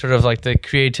and there's sort of like the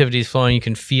creativity is flowing, you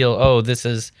can feel, oh, this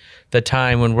is the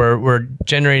time when we're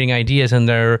generating ideas and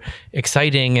they're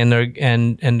exciting and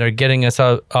they're getting us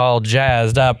all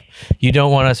jazzed up. You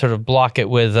don't want to sort of block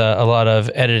it with a lot of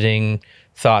editing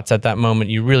thoughts at that moment.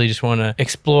 You really just want to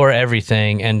explore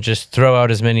everything and just throw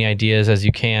out as many ideas as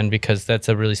you can, because that's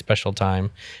a really special time.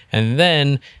 And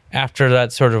then after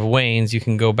that sort of wanes, you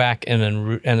can go back and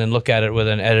then look at it with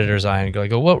an editor's eye and go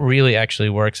like, oh, what really actually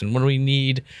works and what do we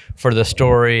need for the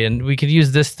story? And we could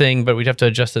use this thing, but we'd have to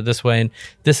adjust it this way. And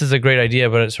this is a great idea,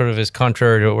 but it sort of is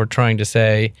contrary to what we're trying to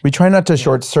say. We try not to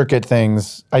short circuit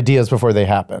ideas before they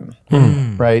happen,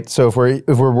 right? So if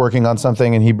we're working on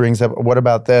something and he brings up, what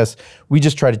about this? We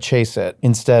just try to chase it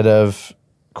instead of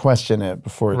question it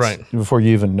before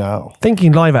you even know.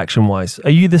 Thinking live action wise, are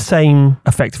you the same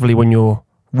effectively when you're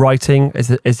writing?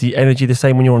 Is the energy the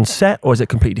same when you're on set, or is it a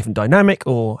completely different dynamic,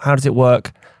 or how does it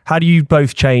work? How do you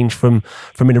both change from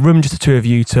in a room, just the two of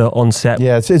you, to on set?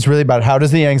 Yeah, it's really about how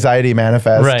does the anxiety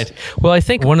manifest? Right. Well, I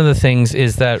think one of the things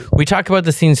is that we talk about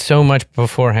the scenes so much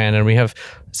beforehand, and we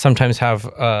sometimes have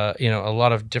a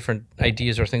lot of different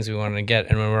ideas or things we want to get.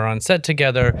 And when we're on set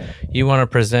together, you want to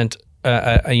present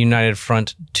a united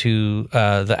front to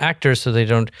the actors so they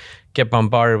don't get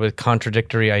bombarded with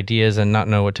contradictory ideas and not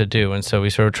know what to do. And so we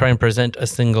sort of try and present a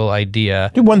single idea.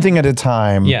 Do one thing at a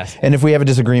time. Yes. And if we have a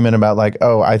disagreement about like,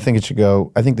 oh, I think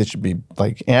this should be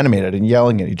like animated and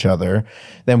yelling at each other,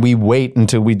 then we wait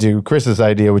until we do Chris's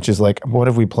idea, which is like, what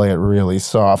if we play it really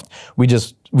soft? We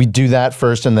do that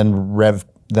first and then rev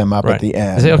them up at the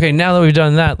end. I say, okay, now that we've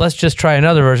done that, let's just try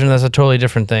another version. That's a totally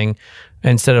different thing.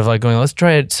 Instead of like going, let's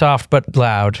try it soft but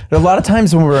loud. A lot of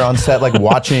times when we're on set, like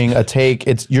watching a take,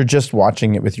 you're just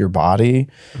watching it with your body.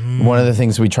 One of the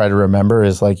things we try to remember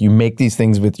is like you make these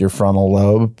things with your frontal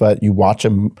lobe, but you watch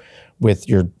them with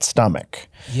your stomach.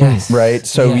 Yes. Right?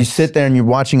 So you sit there and you're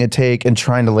watching a take and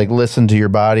trying to like listen to your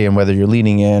body and whether you're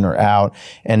leaning in or out,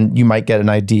 and you might get an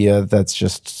idea that's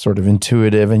just sort of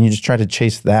intuitive and you just try to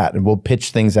chase that, and we'll pitch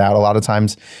things out. A lot of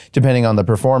times, depending on the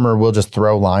performer, we'll just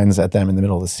throw lines at them in the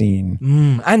middle of the scene.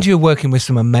 And you're working with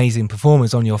some amazing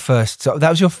performers on your first, so that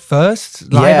was your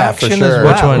first live action for sure. as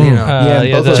well. Which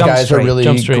one? Both those guys are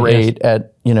really Street, great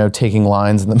at taking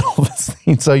lines in the middle of the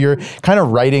scene. So you're kind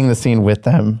of writing the scene with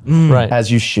them as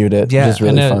you shoot it, which is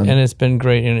really fun. And it's been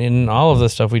great. In all of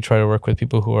this stuff, we try to work with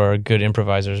people who are good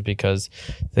improvisers because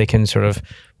they can sort of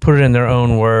put it in their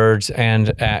own words,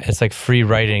 and it's like free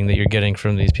writing that you're getting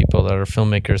from these people that are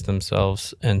filmmakers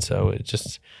themselves. And so it's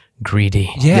just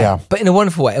greedy. Yeah, but in a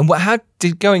wonderful way. And how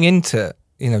did going into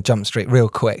Jump Street real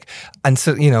quick, and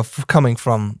so coming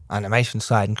from animation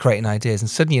side and creating ideas, and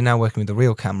suddenly you're now working with the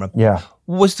real camera. Yeah,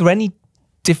 was there any?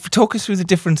 Talk us through the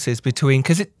differences between,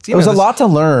 because it was a lot to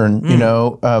learn.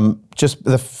 Just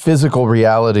the physical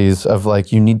realities of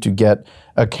like you need to get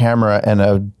a camera and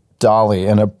a dolly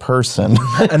and a person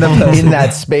in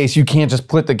that space. You can't just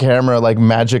put the camera like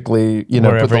magically,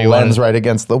 put the lens right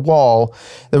against the wall.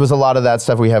 There was a lot of that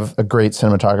stuff. We have a great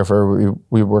cinematographer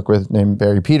we work with named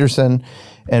Barry Peterson,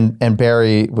 and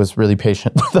Barry was really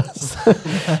patient with us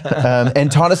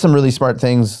and taught us some really smart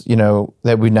things,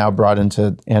 that we now brought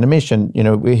into animation.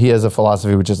 He has a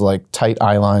philosophy which is like tight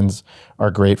eye lines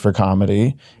are great for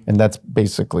comedy, and that's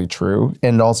basically true.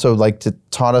 And also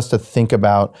taught us to think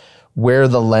about where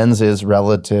the lens is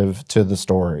relative to the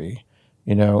story.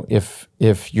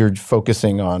 If you're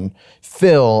focusing on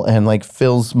Phil and like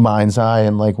Phil's mind's eye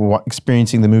and like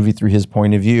experiencing the movie through his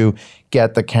point of view,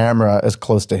 get the camera as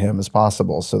close to him as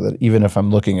possible, so that even if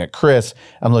I'm looking at Chris,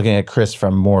 I'm looking at Chris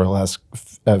from more or less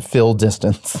Phil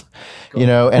distance, and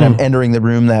I'm entering the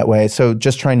room that way. So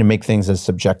just trying to make things as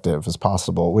subjective as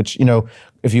possible, which,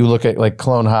 if you look at like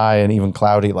Clone High and even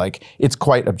Cloudy, like it's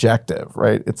quite objective,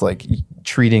 right? It's like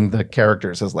treating the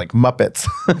characters as like Muppets.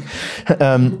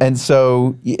 And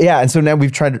so now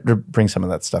we've tried to bring some of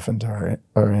that stuff into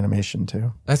our animation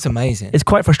too. That's amazing. It's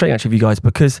quite frustrating actually for you guys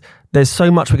because there's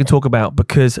so much we can talk about,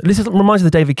 because this reminds me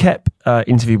of the David Kep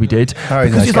interview we did. Oh,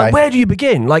 because he's like, where do you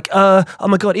begin? Like, oh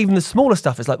my God, even the smaller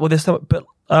stuff is like, well, there's so, but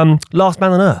Last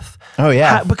Man on Earth. Oh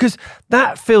yeah. Because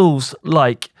that feels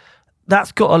like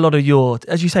that's got a lot of your,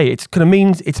 as you say, it's kind of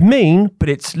means, it's mean, but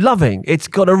it's loving. It's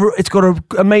got a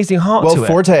amazing heart to it. Well,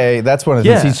 Forte, that's one of the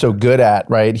things he's so good at,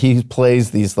 right? He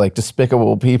plays these like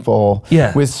despicable people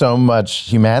with so much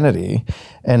humanity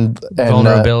and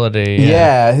vulnerability.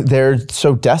 They're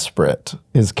so desperate,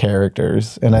 his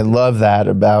characters, and I love that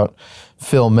about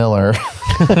Phil Miller.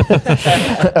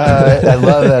 I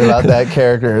love that about that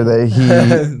character,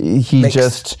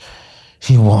 that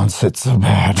he wants it so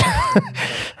bad.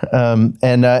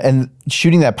 And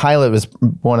shooting that pilot was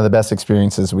one of the best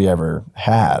experiences we ever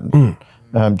had.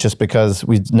 Just because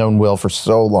we'd known Will for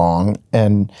so long,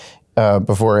 and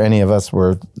before any of us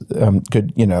were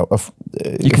could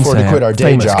afford to quit our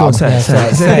day job.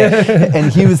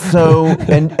 And he was so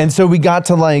and so we got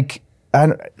to like.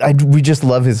 We just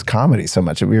love his comedy so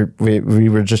much. We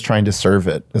were just trying to serve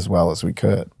it as well as we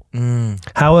could.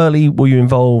 How early were you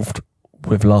involved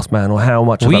with Last Man, or how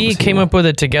much? We came up with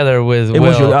it together with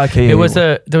Will. There was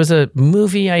a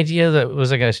movie idea that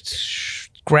was like a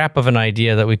scrap of an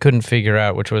idea that we couldn't figure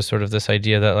out, which was sort of this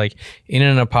idea that like in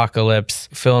an apocalypse,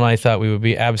 Phil and I thought we would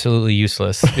be absolutely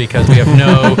useless because we have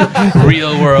no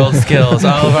real world skills.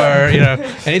 All of our,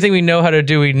 anything we know how to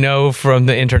do, we know from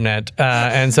the internet.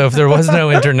 And so if there was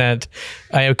no internet,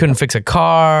 I couldn't fix a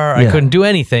car. I couldn't do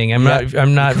anything. I'm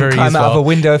not very climb useful. out of a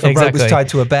window if a rope was tied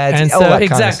to a bed. And so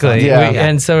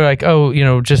and so like,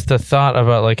 just the thought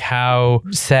about like how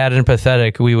sad and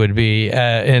pathetic we would be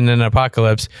in an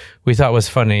apocalypse, we thought was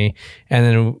funny. And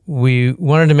then we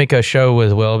wanted to make a show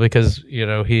with Will because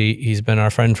he's been our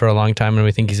friend for a long time and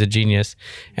we think he's a genius.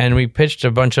 And we pitched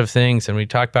a bunch of things and we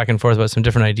talked back and forth about some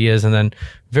different ideas. And then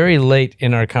very late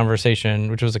in our conversation,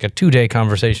 which was like a 2-day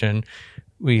conversation,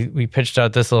 we pitched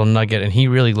out this little nugget and he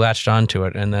really latched onto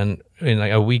it. And then in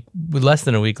like less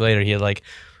than a week later, he had like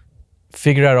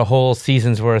figured out a whole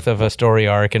season's worth of a story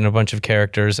arc and a bunch of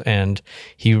characters. And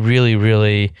he really,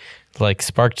 really like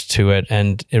sparked to it.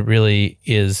 And it really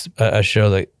is a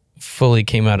show that fully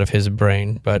came out of his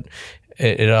brain. But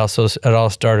it all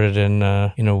started in,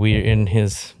 in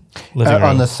his living room.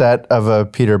 On the set of a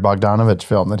Peter Bogdanovich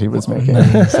film that he was making.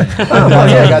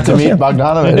 I got to meet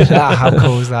Bogdanovich. How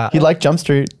cool was that? He liked Jump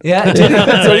Street. Yeah, did he?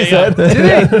 That's what he said.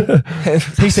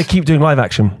 Did he? He said, keep doing live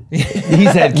action. He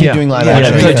said, keep doing live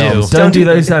action. Don't do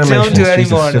those animations. Don't do any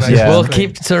more animations. We'll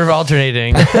keep sort of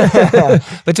alternating.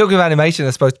 But talking about animation, I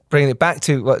suppose bringing it back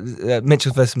to what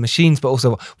Mitchell vs. Machines, but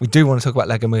also we do want to talk about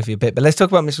Lego Movie a bit. But let's talk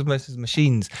about Mitchell vs.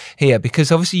 Machines here, because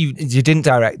obviously you didn't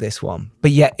direct this one,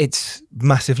 but yet it's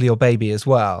massively your baby as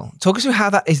well. Talk us through how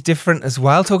that is different as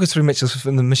well. Talk us through Mitchell's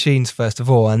from the Machines first of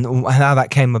all, and how that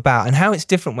came about, and how it's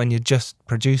different when you're just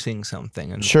producing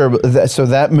something. And sure. So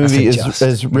that movie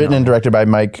is written and directed by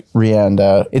Mike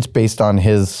Rianda. It's based on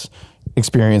his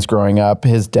experience growing up.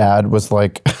 His dad was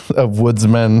like a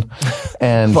woodsman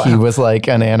and he was like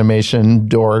an animation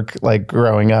dork, like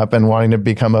growing up and wanting to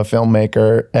become a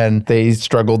filmmaker, and they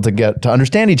struggled to get to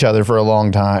understand each other for a long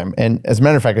time. And as a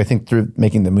matter of fact, I think through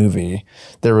making the movie,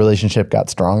 their relationship got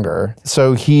stronger.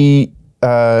 So he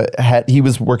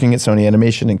was working at Sony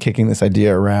Animation and kicking this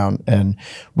idea around, and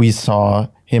we saw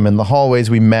him in the hallways.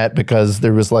 We met because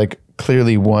there was like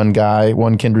clearly one guy,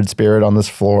 one kindred spirit on this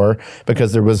floor,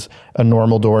 because there was a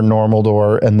normal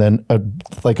door, and then a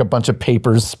bunch of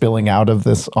papers spilling out of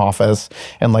this office,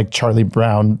 and like Charlie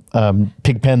Brown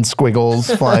pigpen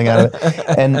squiggles flying out of it.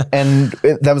 And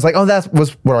that was like, that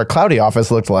was what our cloudy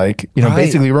office looked like.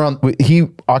 Basically he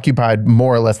occupied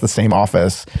more or less the same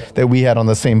office that we had on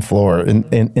the same floor in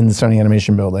the Sony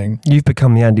Animation building. You've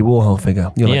become the Andy Warhol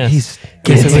figure. You're like,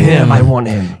 get it with him. I want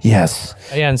him. Yes.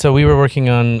 Yeah, and so we were working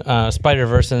on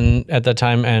Spider-Verse at that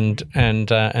time,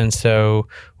 and so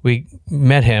we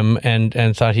met him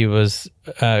and thought he was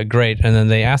great. And then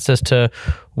they asked us to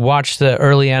watch the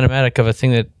early animatic of a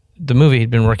thing that the movie he'd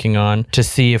been working on, to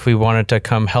see if we wanted to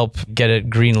come help get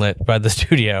it greenlit by the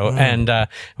studio. And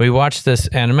we watched this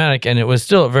animatic, and it was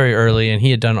still very early, and he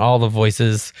had done all the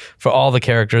voices for all the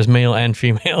characters, male and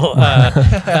female.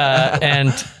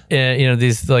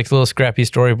 These like little scrappy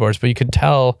storyboards, but you could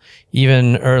tell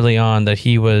even early on that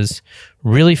he was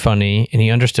really funny and he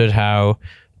understood how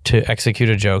to execute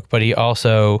a joke, but he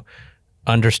also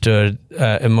understood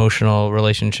emotional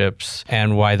relationships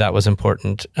and why that was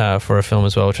important for a film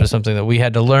as well, which was something that we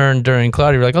had to learn during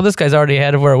Cloudy. We're like, oh, this guy's already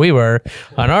ahead of where we were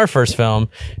on our first film.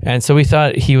 And so we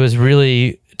thought he was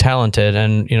really talented,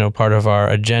 and part of our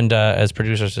agenda as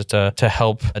producers is to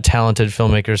help talented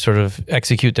filmmakers sort of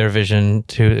execute their vision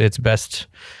to its best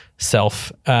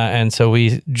self, and so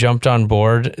we jumped on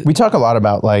board. We talk a lot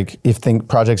about like if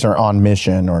projects are on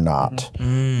mission or not.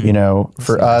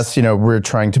 For us, we're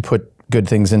trying to put good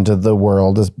things into the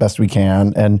world as best we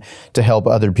can, and to help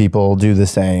other people do the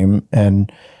same.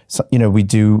 And so, we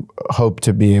do hope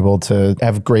to be able to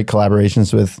have great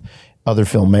collaborations with other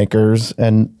filmmakers.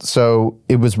 And so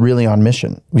it was really on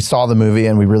mission. We saw the movie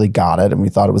and we really got it, and we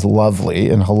thought it was lovely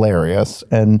and hilarious.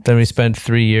 And then we spent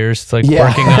 3 years working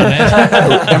on it.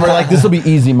 And we're like, this will be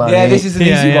easy money. Yeah, this is an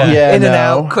easy one. Yeah, In and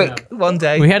out, quick, one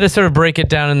day. We had to sort of break it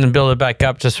down and then build it back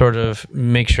up to sort of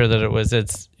make sure that it was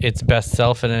its best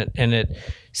self, and it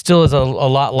still is a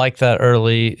lot like that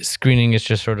early screening. It's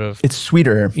just sort of... It's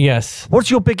sweeter. Yes.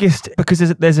 What's your biggest... Because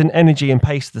there's an energy and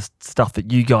pace to the stuff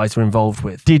that you guys are involved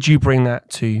with. Did you bring that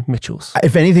to Mitchell's?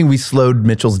 If anything, we slowed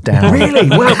Mitchell's down. Really?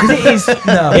 Well, because it is... It's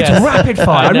rapid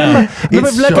fire. I remember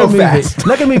It's Lego so Movie. fast.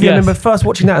 Lego Movie, Yes. I remember first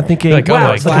watching that and thinking, Like, oh wow,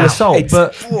 my it's like God. an assault.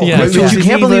 But What you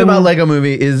can't believe about Lego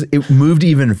Movie is it moved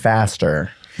even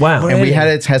faster. Wow. And we had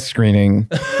a test screening,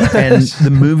 and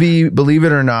the movie, believe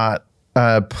it or not,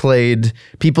 played.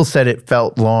 People said it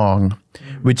felt long,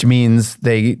 which means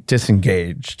they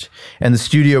disengaged. And the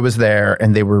studio was there,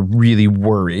 and they were really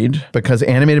worried because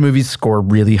animated movies score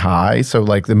really high. So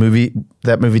like that movie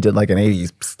did like an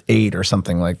 88 or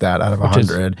something like that out of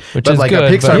 100. Which but is like good,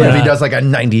 a Pixar but movie does like a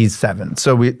 97.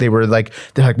 So they're like,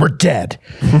 we're dead.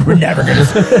 We're never gonna.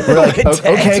 We're like,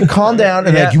 okay, calm down.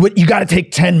 And like, you got to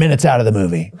take 10 minutes out of the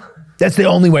movie. That's the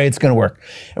only way it's going to work.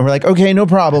 And we're like, okay, no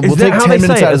problem. We'll take 10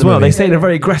 minutes out of the movie. They say it in a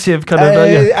very aggressive kind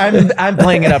of... I'm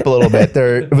playing it up a little bit.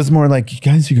 It was more like, you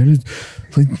guys, you got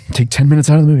to take 10 minutes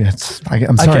out of the movie.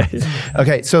 I'm sorry.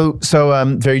 Okay, so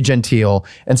very genteel.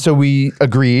 And so we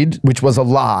agreed, which was a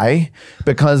lie,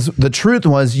 because the truth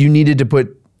was you needed to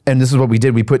put, and this is what we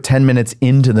did, we put 10 minutes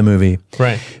into the movie.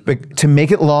 Right. But to make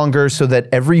it longer so that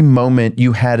every moment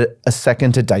you had a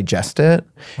second to digest it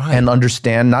and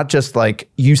understand, not just like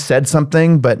you said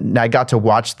something, but I got to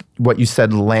watch what you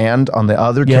said land on the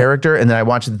other character, and then I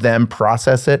watched them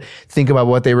process it, think about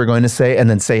what they were going to say, and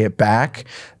then say it back.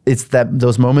 It's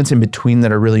those moments in between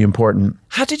that are really important.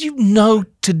 How did you know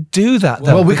to do that,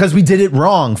 though? Well, because we did it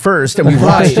wrong first, and we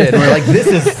watched it, and we're like, this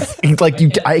is like,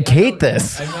 I hate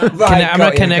this. I'm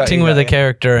not connecting with the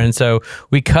character, and so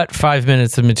we cut 5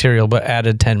 minutes of material but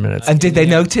added 10 minutes. And did they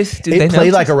notice? It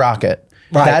played like a rocket.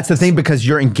 Right. That's the thing, because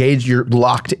you're engaged, you're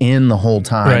locked in the whole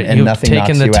time, and nothing knocks you out.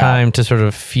 You've taken the time to sort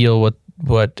of feel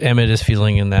what Emmett is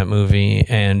feeling in that movie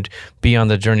and be on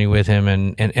the journey with him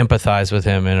and empathize with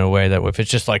him in a way that if it's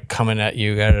just like coming at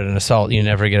you at an assault, you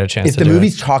never get a chance to do it. If the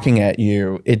movie's talking at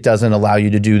you, it doesn't allow you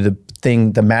to do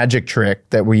the magic trick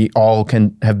that we all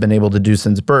have been able to do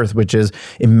since birth, which is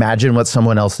imagine what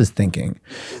someone else is thinking.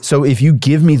 So if you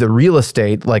give me the real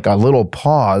estate, like a little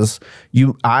pause,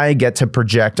 I get to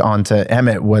project onto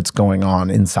Emmett what's going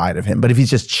on inside of him. But if he's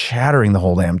just chattering the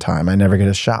whole damn time, I never get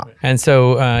a shot. And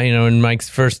so, in Mike's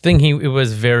first thing, it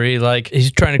was very like,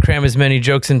 he's trying to cram as many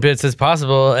jokes and bits as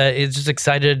possible. He's just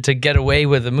excited to get away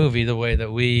with the movie the way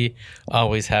that we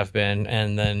always have been.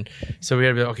 And then, so we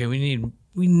had to be, okay,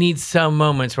 we need some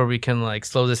moments where we can like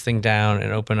slow this thing down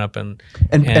and open up and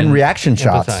reaction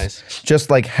empathize. Shots. Just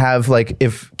like have like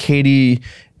if Katie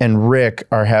and Rick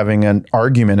are having an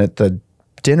argument at the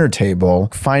dinner table,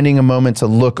 finding a moment to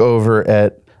look over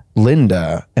at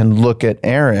Linda and look at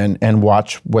Aaron and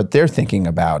watch what they're thinking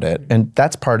about it, and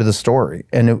that's part of the story.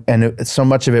 And so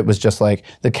much of it was just like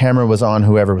the camera was on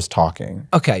whoever was talking.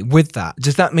 Okay, with that,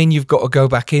 does that mean you've got to go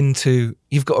back into?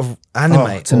 You've got to animate.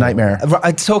 Oh, it's a nightmare.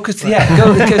 Because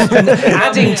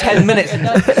adding 10 minutes.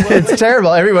 It's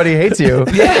terrible. Everybody hates you.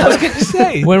 Yeah, I was going to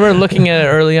say. When we're looking at it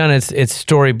early on, it's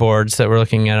storyboards that we're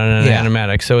looking at on an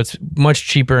animatic. So it's much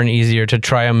cheaper and easier to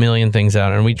try a million things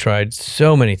out. And we tried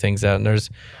so many things out. And there's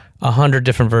 100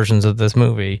 different versions of this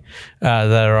movie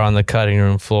that are on the cutting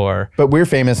room floor. But we're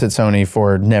famous at Sony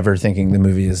for never thinking the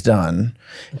movie is done.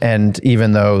 And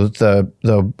even though the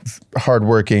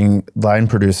hardworking line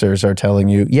producers are telling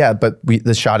you, but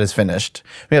the shot is finished.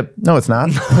 No, it's not.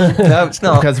 No, it's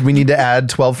not. Because we need to add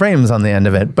 12 frames on the end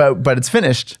of it. But it's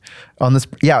finished on this.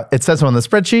 Yeah, it says so on the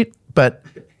spreadsheet, but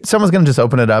someone's going to just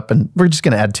open it up and we're just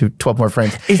going to add 12 more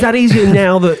frames. Is that easier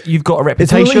now that you've got a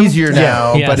reputation? It's a little easier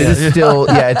now, but it is still,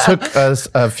 it took us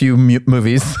a few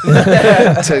movies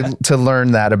to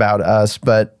learn that about us.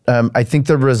 But I think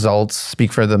the results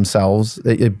speak for themselves.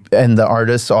 And the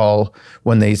artists all,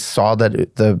 when they saw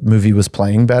that the movie was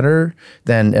playing better,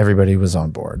 then everybody was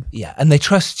on board. Yeah, and they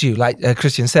trust you. Like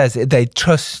Christian says, they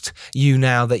trust you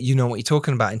now that you know what you're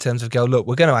talking about in terms of go, look,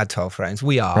 we're going to add 12 frames.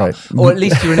 We are. Right. Or at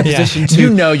least you're in a position to... You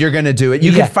know you're going to do it.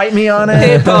 You Yeah. can fight me on it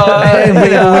and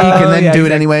wait a week and then do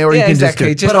it anyway, or you can just do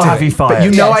it. Just But I'll do have it. you fired. But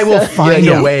you know I will find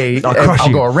a way. I'll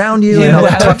I'll go around you and I'll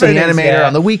talk to the animator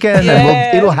on the weekend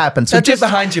and it'll happen. So So just just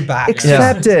behind your back.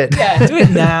 accept it. Yeah, do it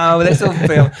now. Let's all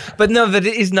film. But no, that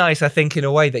it is nice, I think, in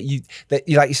a way that you,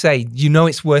 like you say, you know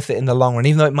it's worth it in the long run,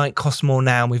 even though it might cost more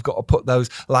now and we've got to put those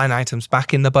line items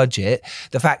back in the budget.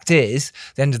 The fact is,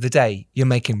 at the end of the day, you're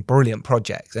making brilliant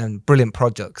projects and brilliant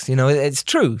products. You know, it's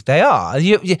true. They are.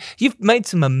 You've made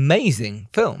some amazing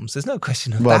films. There's no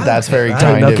question of Well, that. that's very right?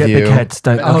 kind Don't of get you. big heads.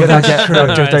 Don't. Oh, don't that's get, true.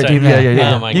 don't, just don't do.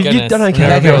 Yeah. Oh my You goodness. don't I'm care.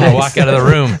 never able to walk out of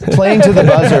the room. Playing to the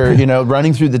buzzer,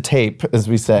 running through the tape, as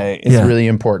we say, is Yeah. really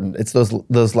important. It's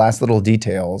those last little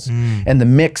details, and the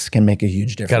mix can make a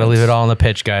huge difference. Got to leave it all on the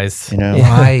pitch, guys.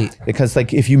 Right. Because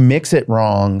like if you mix it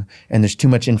wrong and there's too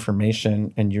much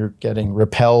information and you're getting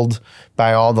repelled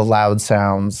by all the loud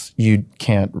sounds, you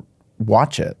can't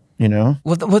watch it.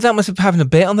 Well, that must have happened a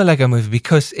bit on the Lego Movie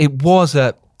because it was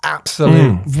a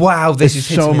absolute wow. This There's is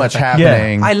hitting so me much in the face.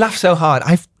 happening. I laughed so hard.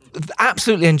 I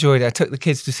absolutely enjoyed it. I took the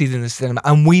kids to see them in the cinema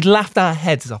and we laughed our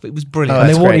heads off. It was brilliant. Oh, And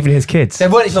they that's weren't great. even his kids. They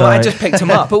weren't even, So- I just picked them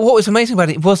up. But what was amazing about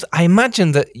it was I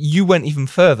imagined that you went even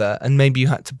further and maybe you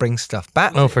had to bring stuff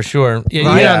back. Oh, for sure. Yeah,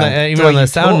 Right. even on the, The even way on the you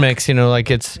sound talk. mix,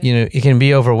 it's it can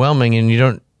be overwhelming, and you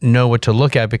don't know what to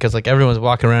look at because like everyone's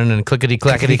walking around and clickety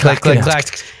clackety click click clack,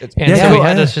 and so we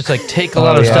had to just like take a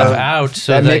lot of stuff out.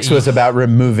 So that that mix was about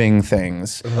removing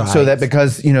things, so that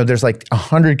because there's like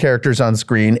 100 characters on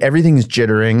screen, everything's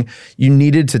jittering. You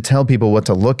needed to tell people what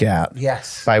to look at.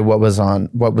 Yes. By what was on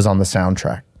the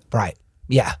soundtrack. Right.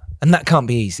 Yeah. And that can't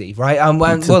be easy, right?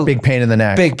 It's a big pain in the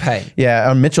neck. Big pain.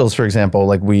 Yeah, on Mitchell's, for example,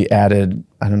 like we added,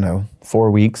 4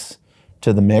 weeks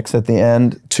to the mix at the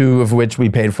end, 2 of which we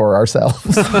paid for ourselves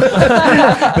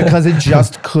because it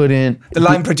just couldn't. The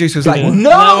line producer was like, no!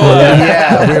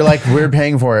 Yeah, we were like, we're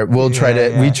paying for it. We'll try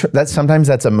to. Sometimes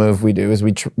that's a move we do. Is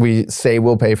we say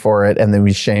we'll pay for it and then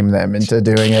we shame them into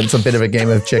doing it. It's a bit of a game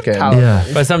of chicken. Yeah.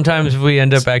 But sometimes we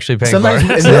end up actually paying Sometimes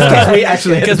for in it. this case we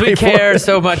actually had Because to we pay for care it.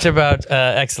 so much about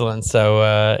excellence.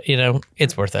 So,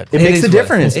 it's worth it. It makes is a worth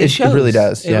difference. It shows. really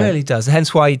does. It really does.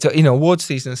 Hence why, award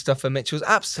season and stuff for Mitchell's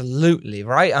absolutely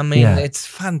right. I mean, it's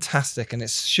fantastic and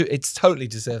it's totally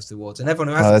deserves the awards. And everyone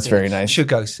who hasn't that's seen very it nice. should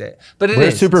go see it. But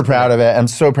We're super proud of it. I'm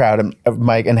so proud of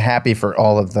Mike and happy for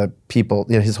all of the people,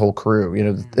 his whole crew.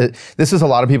 This is a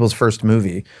lot of people's first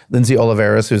movie. Lindsay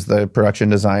Oliveras, who's the production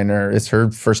designer, it's her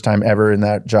first time ever in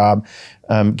that job.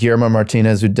 Guillermo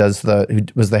Martinez, who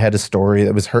was the head of story,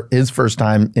 that was his first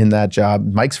time in that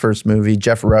job. Mike's first movie.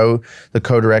 Jeff Rowe, the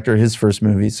co-director, his first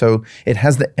movie. So it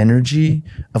has the energy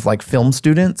of like film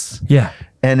students. Yeah.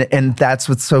 And that's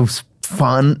what's so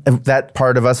fun. That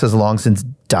part of us has long since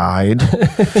died.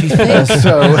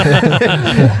 So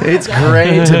it's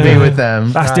great to be with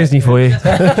them. That's Disney for you.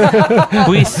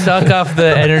 We suck off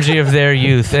the energy of their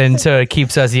youth, and so it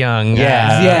keeps us young.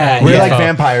 We're like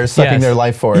vampires sucking Yes. their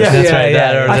life force. Yeah. That's right.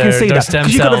 That or I can their- see their that. stem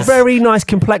Because you've got a cells. very nice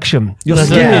complexion. Your That's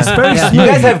skin right. is very smooth. You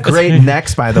guys have great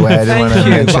necks, by the way. I didn't want to Thank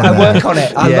you. mention I that. work on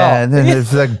it a lot. And then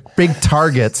there's like big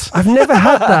targets. I've never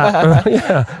had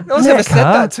that. No one's ever said Neck,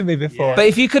 huh? that to me before. But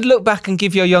if you could look back and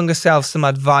give your younger self some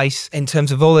advice in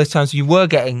terms of all those times you were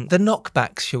getting the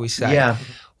knockbacks, shall we say? Yeah.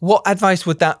 What advice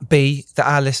would that be that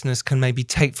our listeners can maybe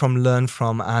take from, learn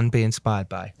from, and be inspired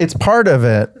by? It's part of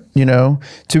it,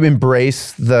 to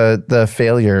embrace the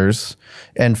failures.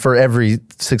 And for every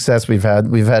success we've had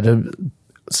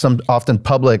some often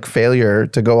public failure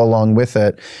to go along with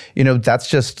it. That's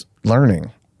just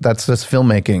learning. That's just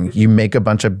filmmaking. You make a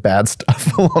bunch of bad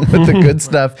stuff along with the good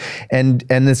stuff, and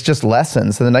it's just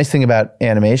lessons. So the nice thing about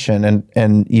animation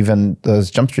and even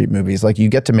those Jump Street movies, like you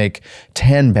get to make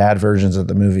 10 bad versions of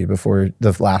the movie before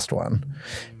the last one,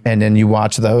 and then you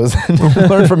watch those and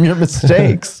learn from your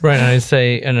mistakes. Right. And I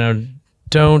say,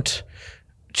 don't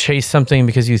chase something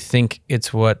because you think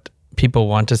it's what people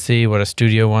want to see, what a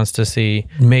studio wants to see.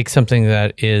 Make something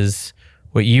that is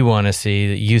what you want to see,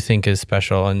 that you think is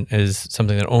special and is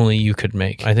something that only you could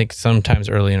make. I think sometimes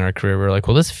early in our career, we're like,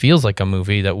 well, this feels like a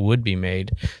movie that would be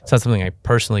made. It's not something I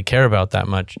personally care about that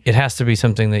much. It has to be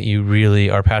something that you really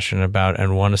are passionate about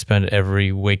and want to spend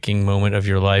every waking moment of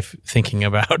your life thinking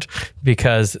about,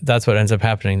 because that's what ends up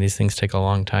happening. These things take a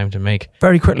long time to make.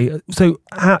 Very quickly. So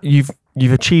you've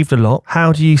achieved a lot.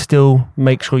 How do you still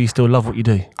make sure you still love what you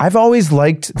do? I've always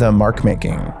liked the mark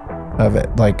making. of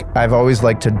it. Like, I've always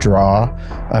liked to draw.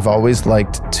 I've always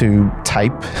liked to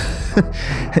type.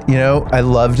 You know, I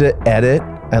love to edit.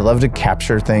 I love to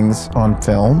capture things on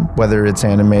film, whether it's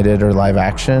animated or live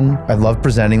action. I love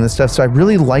presenting this stuff. So I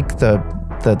really like the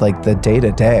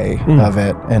day-to-day of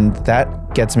it. And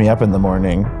that gets me up in the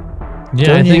morning. Yeah,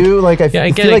 Don't you? Like, I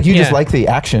get feel like it, you just like the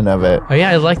action of it. Oh yeah,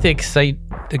 I like the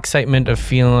excitement of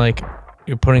feeling like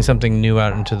you're putting something new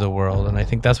out into the world, and I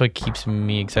think that's what keeps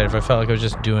me excited. If I felt like I was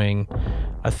just doing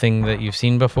a thing that you've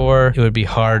seen before, it would be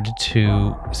hard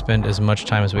to spend as much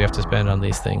time as we have to spend on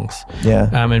these things. Yeah.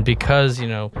 And because, you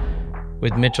know,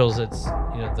 with Mitchell's, it's,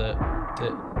 you know, the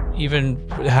even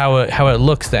how it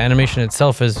looks, the animation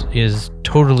itself is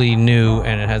totally new,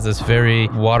 and it has this very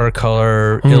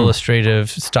watercolor illustrative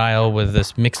style with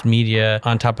this mixed media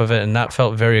on top of it, and that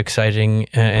felt very exciting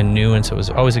and new. And so it was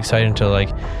always exciting to like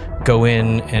go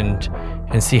in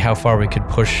and see how far we could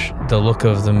push the look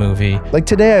of the movie. Like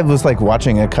today I was like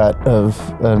watching a cut of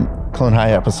a Clone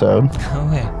High episode. Oh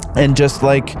yeah. And just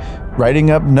like writing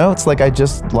up notes, like I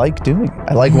just like doing it.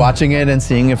 I like watching it and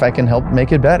seeing if I can help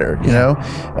make it better, you know?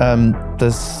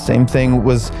 The same thing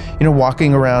was, you know,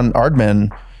 walking around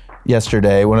Aardman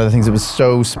yesterday. One of the things that was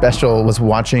so special was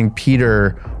watching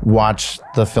Peter watch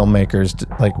the filmmakers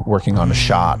like working on a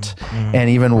shot,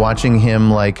 and even watching him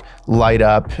like light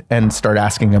up and start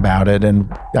asking about it.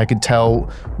 And I could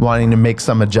tell wanting to make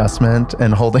some adjustment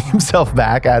and holding himself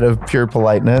back out of pure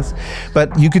politeness.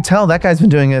 But you could tell that guy's been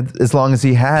doing it as long as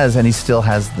he has, and he still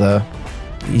has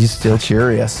he's still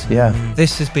curious. Yeah.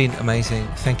 This has been amazing.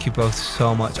 Thank you both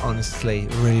so much, honestly.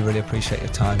 Really, really appreciate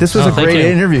your time. This was a great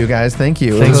interview, guys. Thank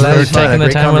you. Thanks it was for very fun. taking A the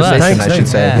great time with us. conversation, I should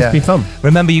say. Yeah. It's been fun.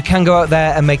 Remember, you can go out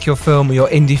there and make your film, your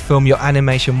indie film, your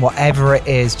animation, whatever it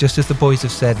is, just as the boys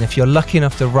have said. And if you're lucky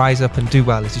enough to rise up and do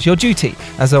well, it is your duty,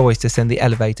 as always, to send the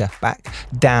elevator back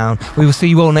down. We will see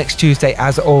you all next Tuesday,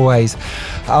 as always.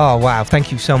 Oh, wow.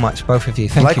 Thank you so much, both of you.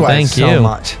 Thank you Likewise. so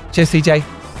much. Cheers,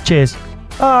 CJ. Cheers.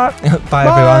 Bye,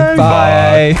 everyone.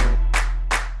 Bye.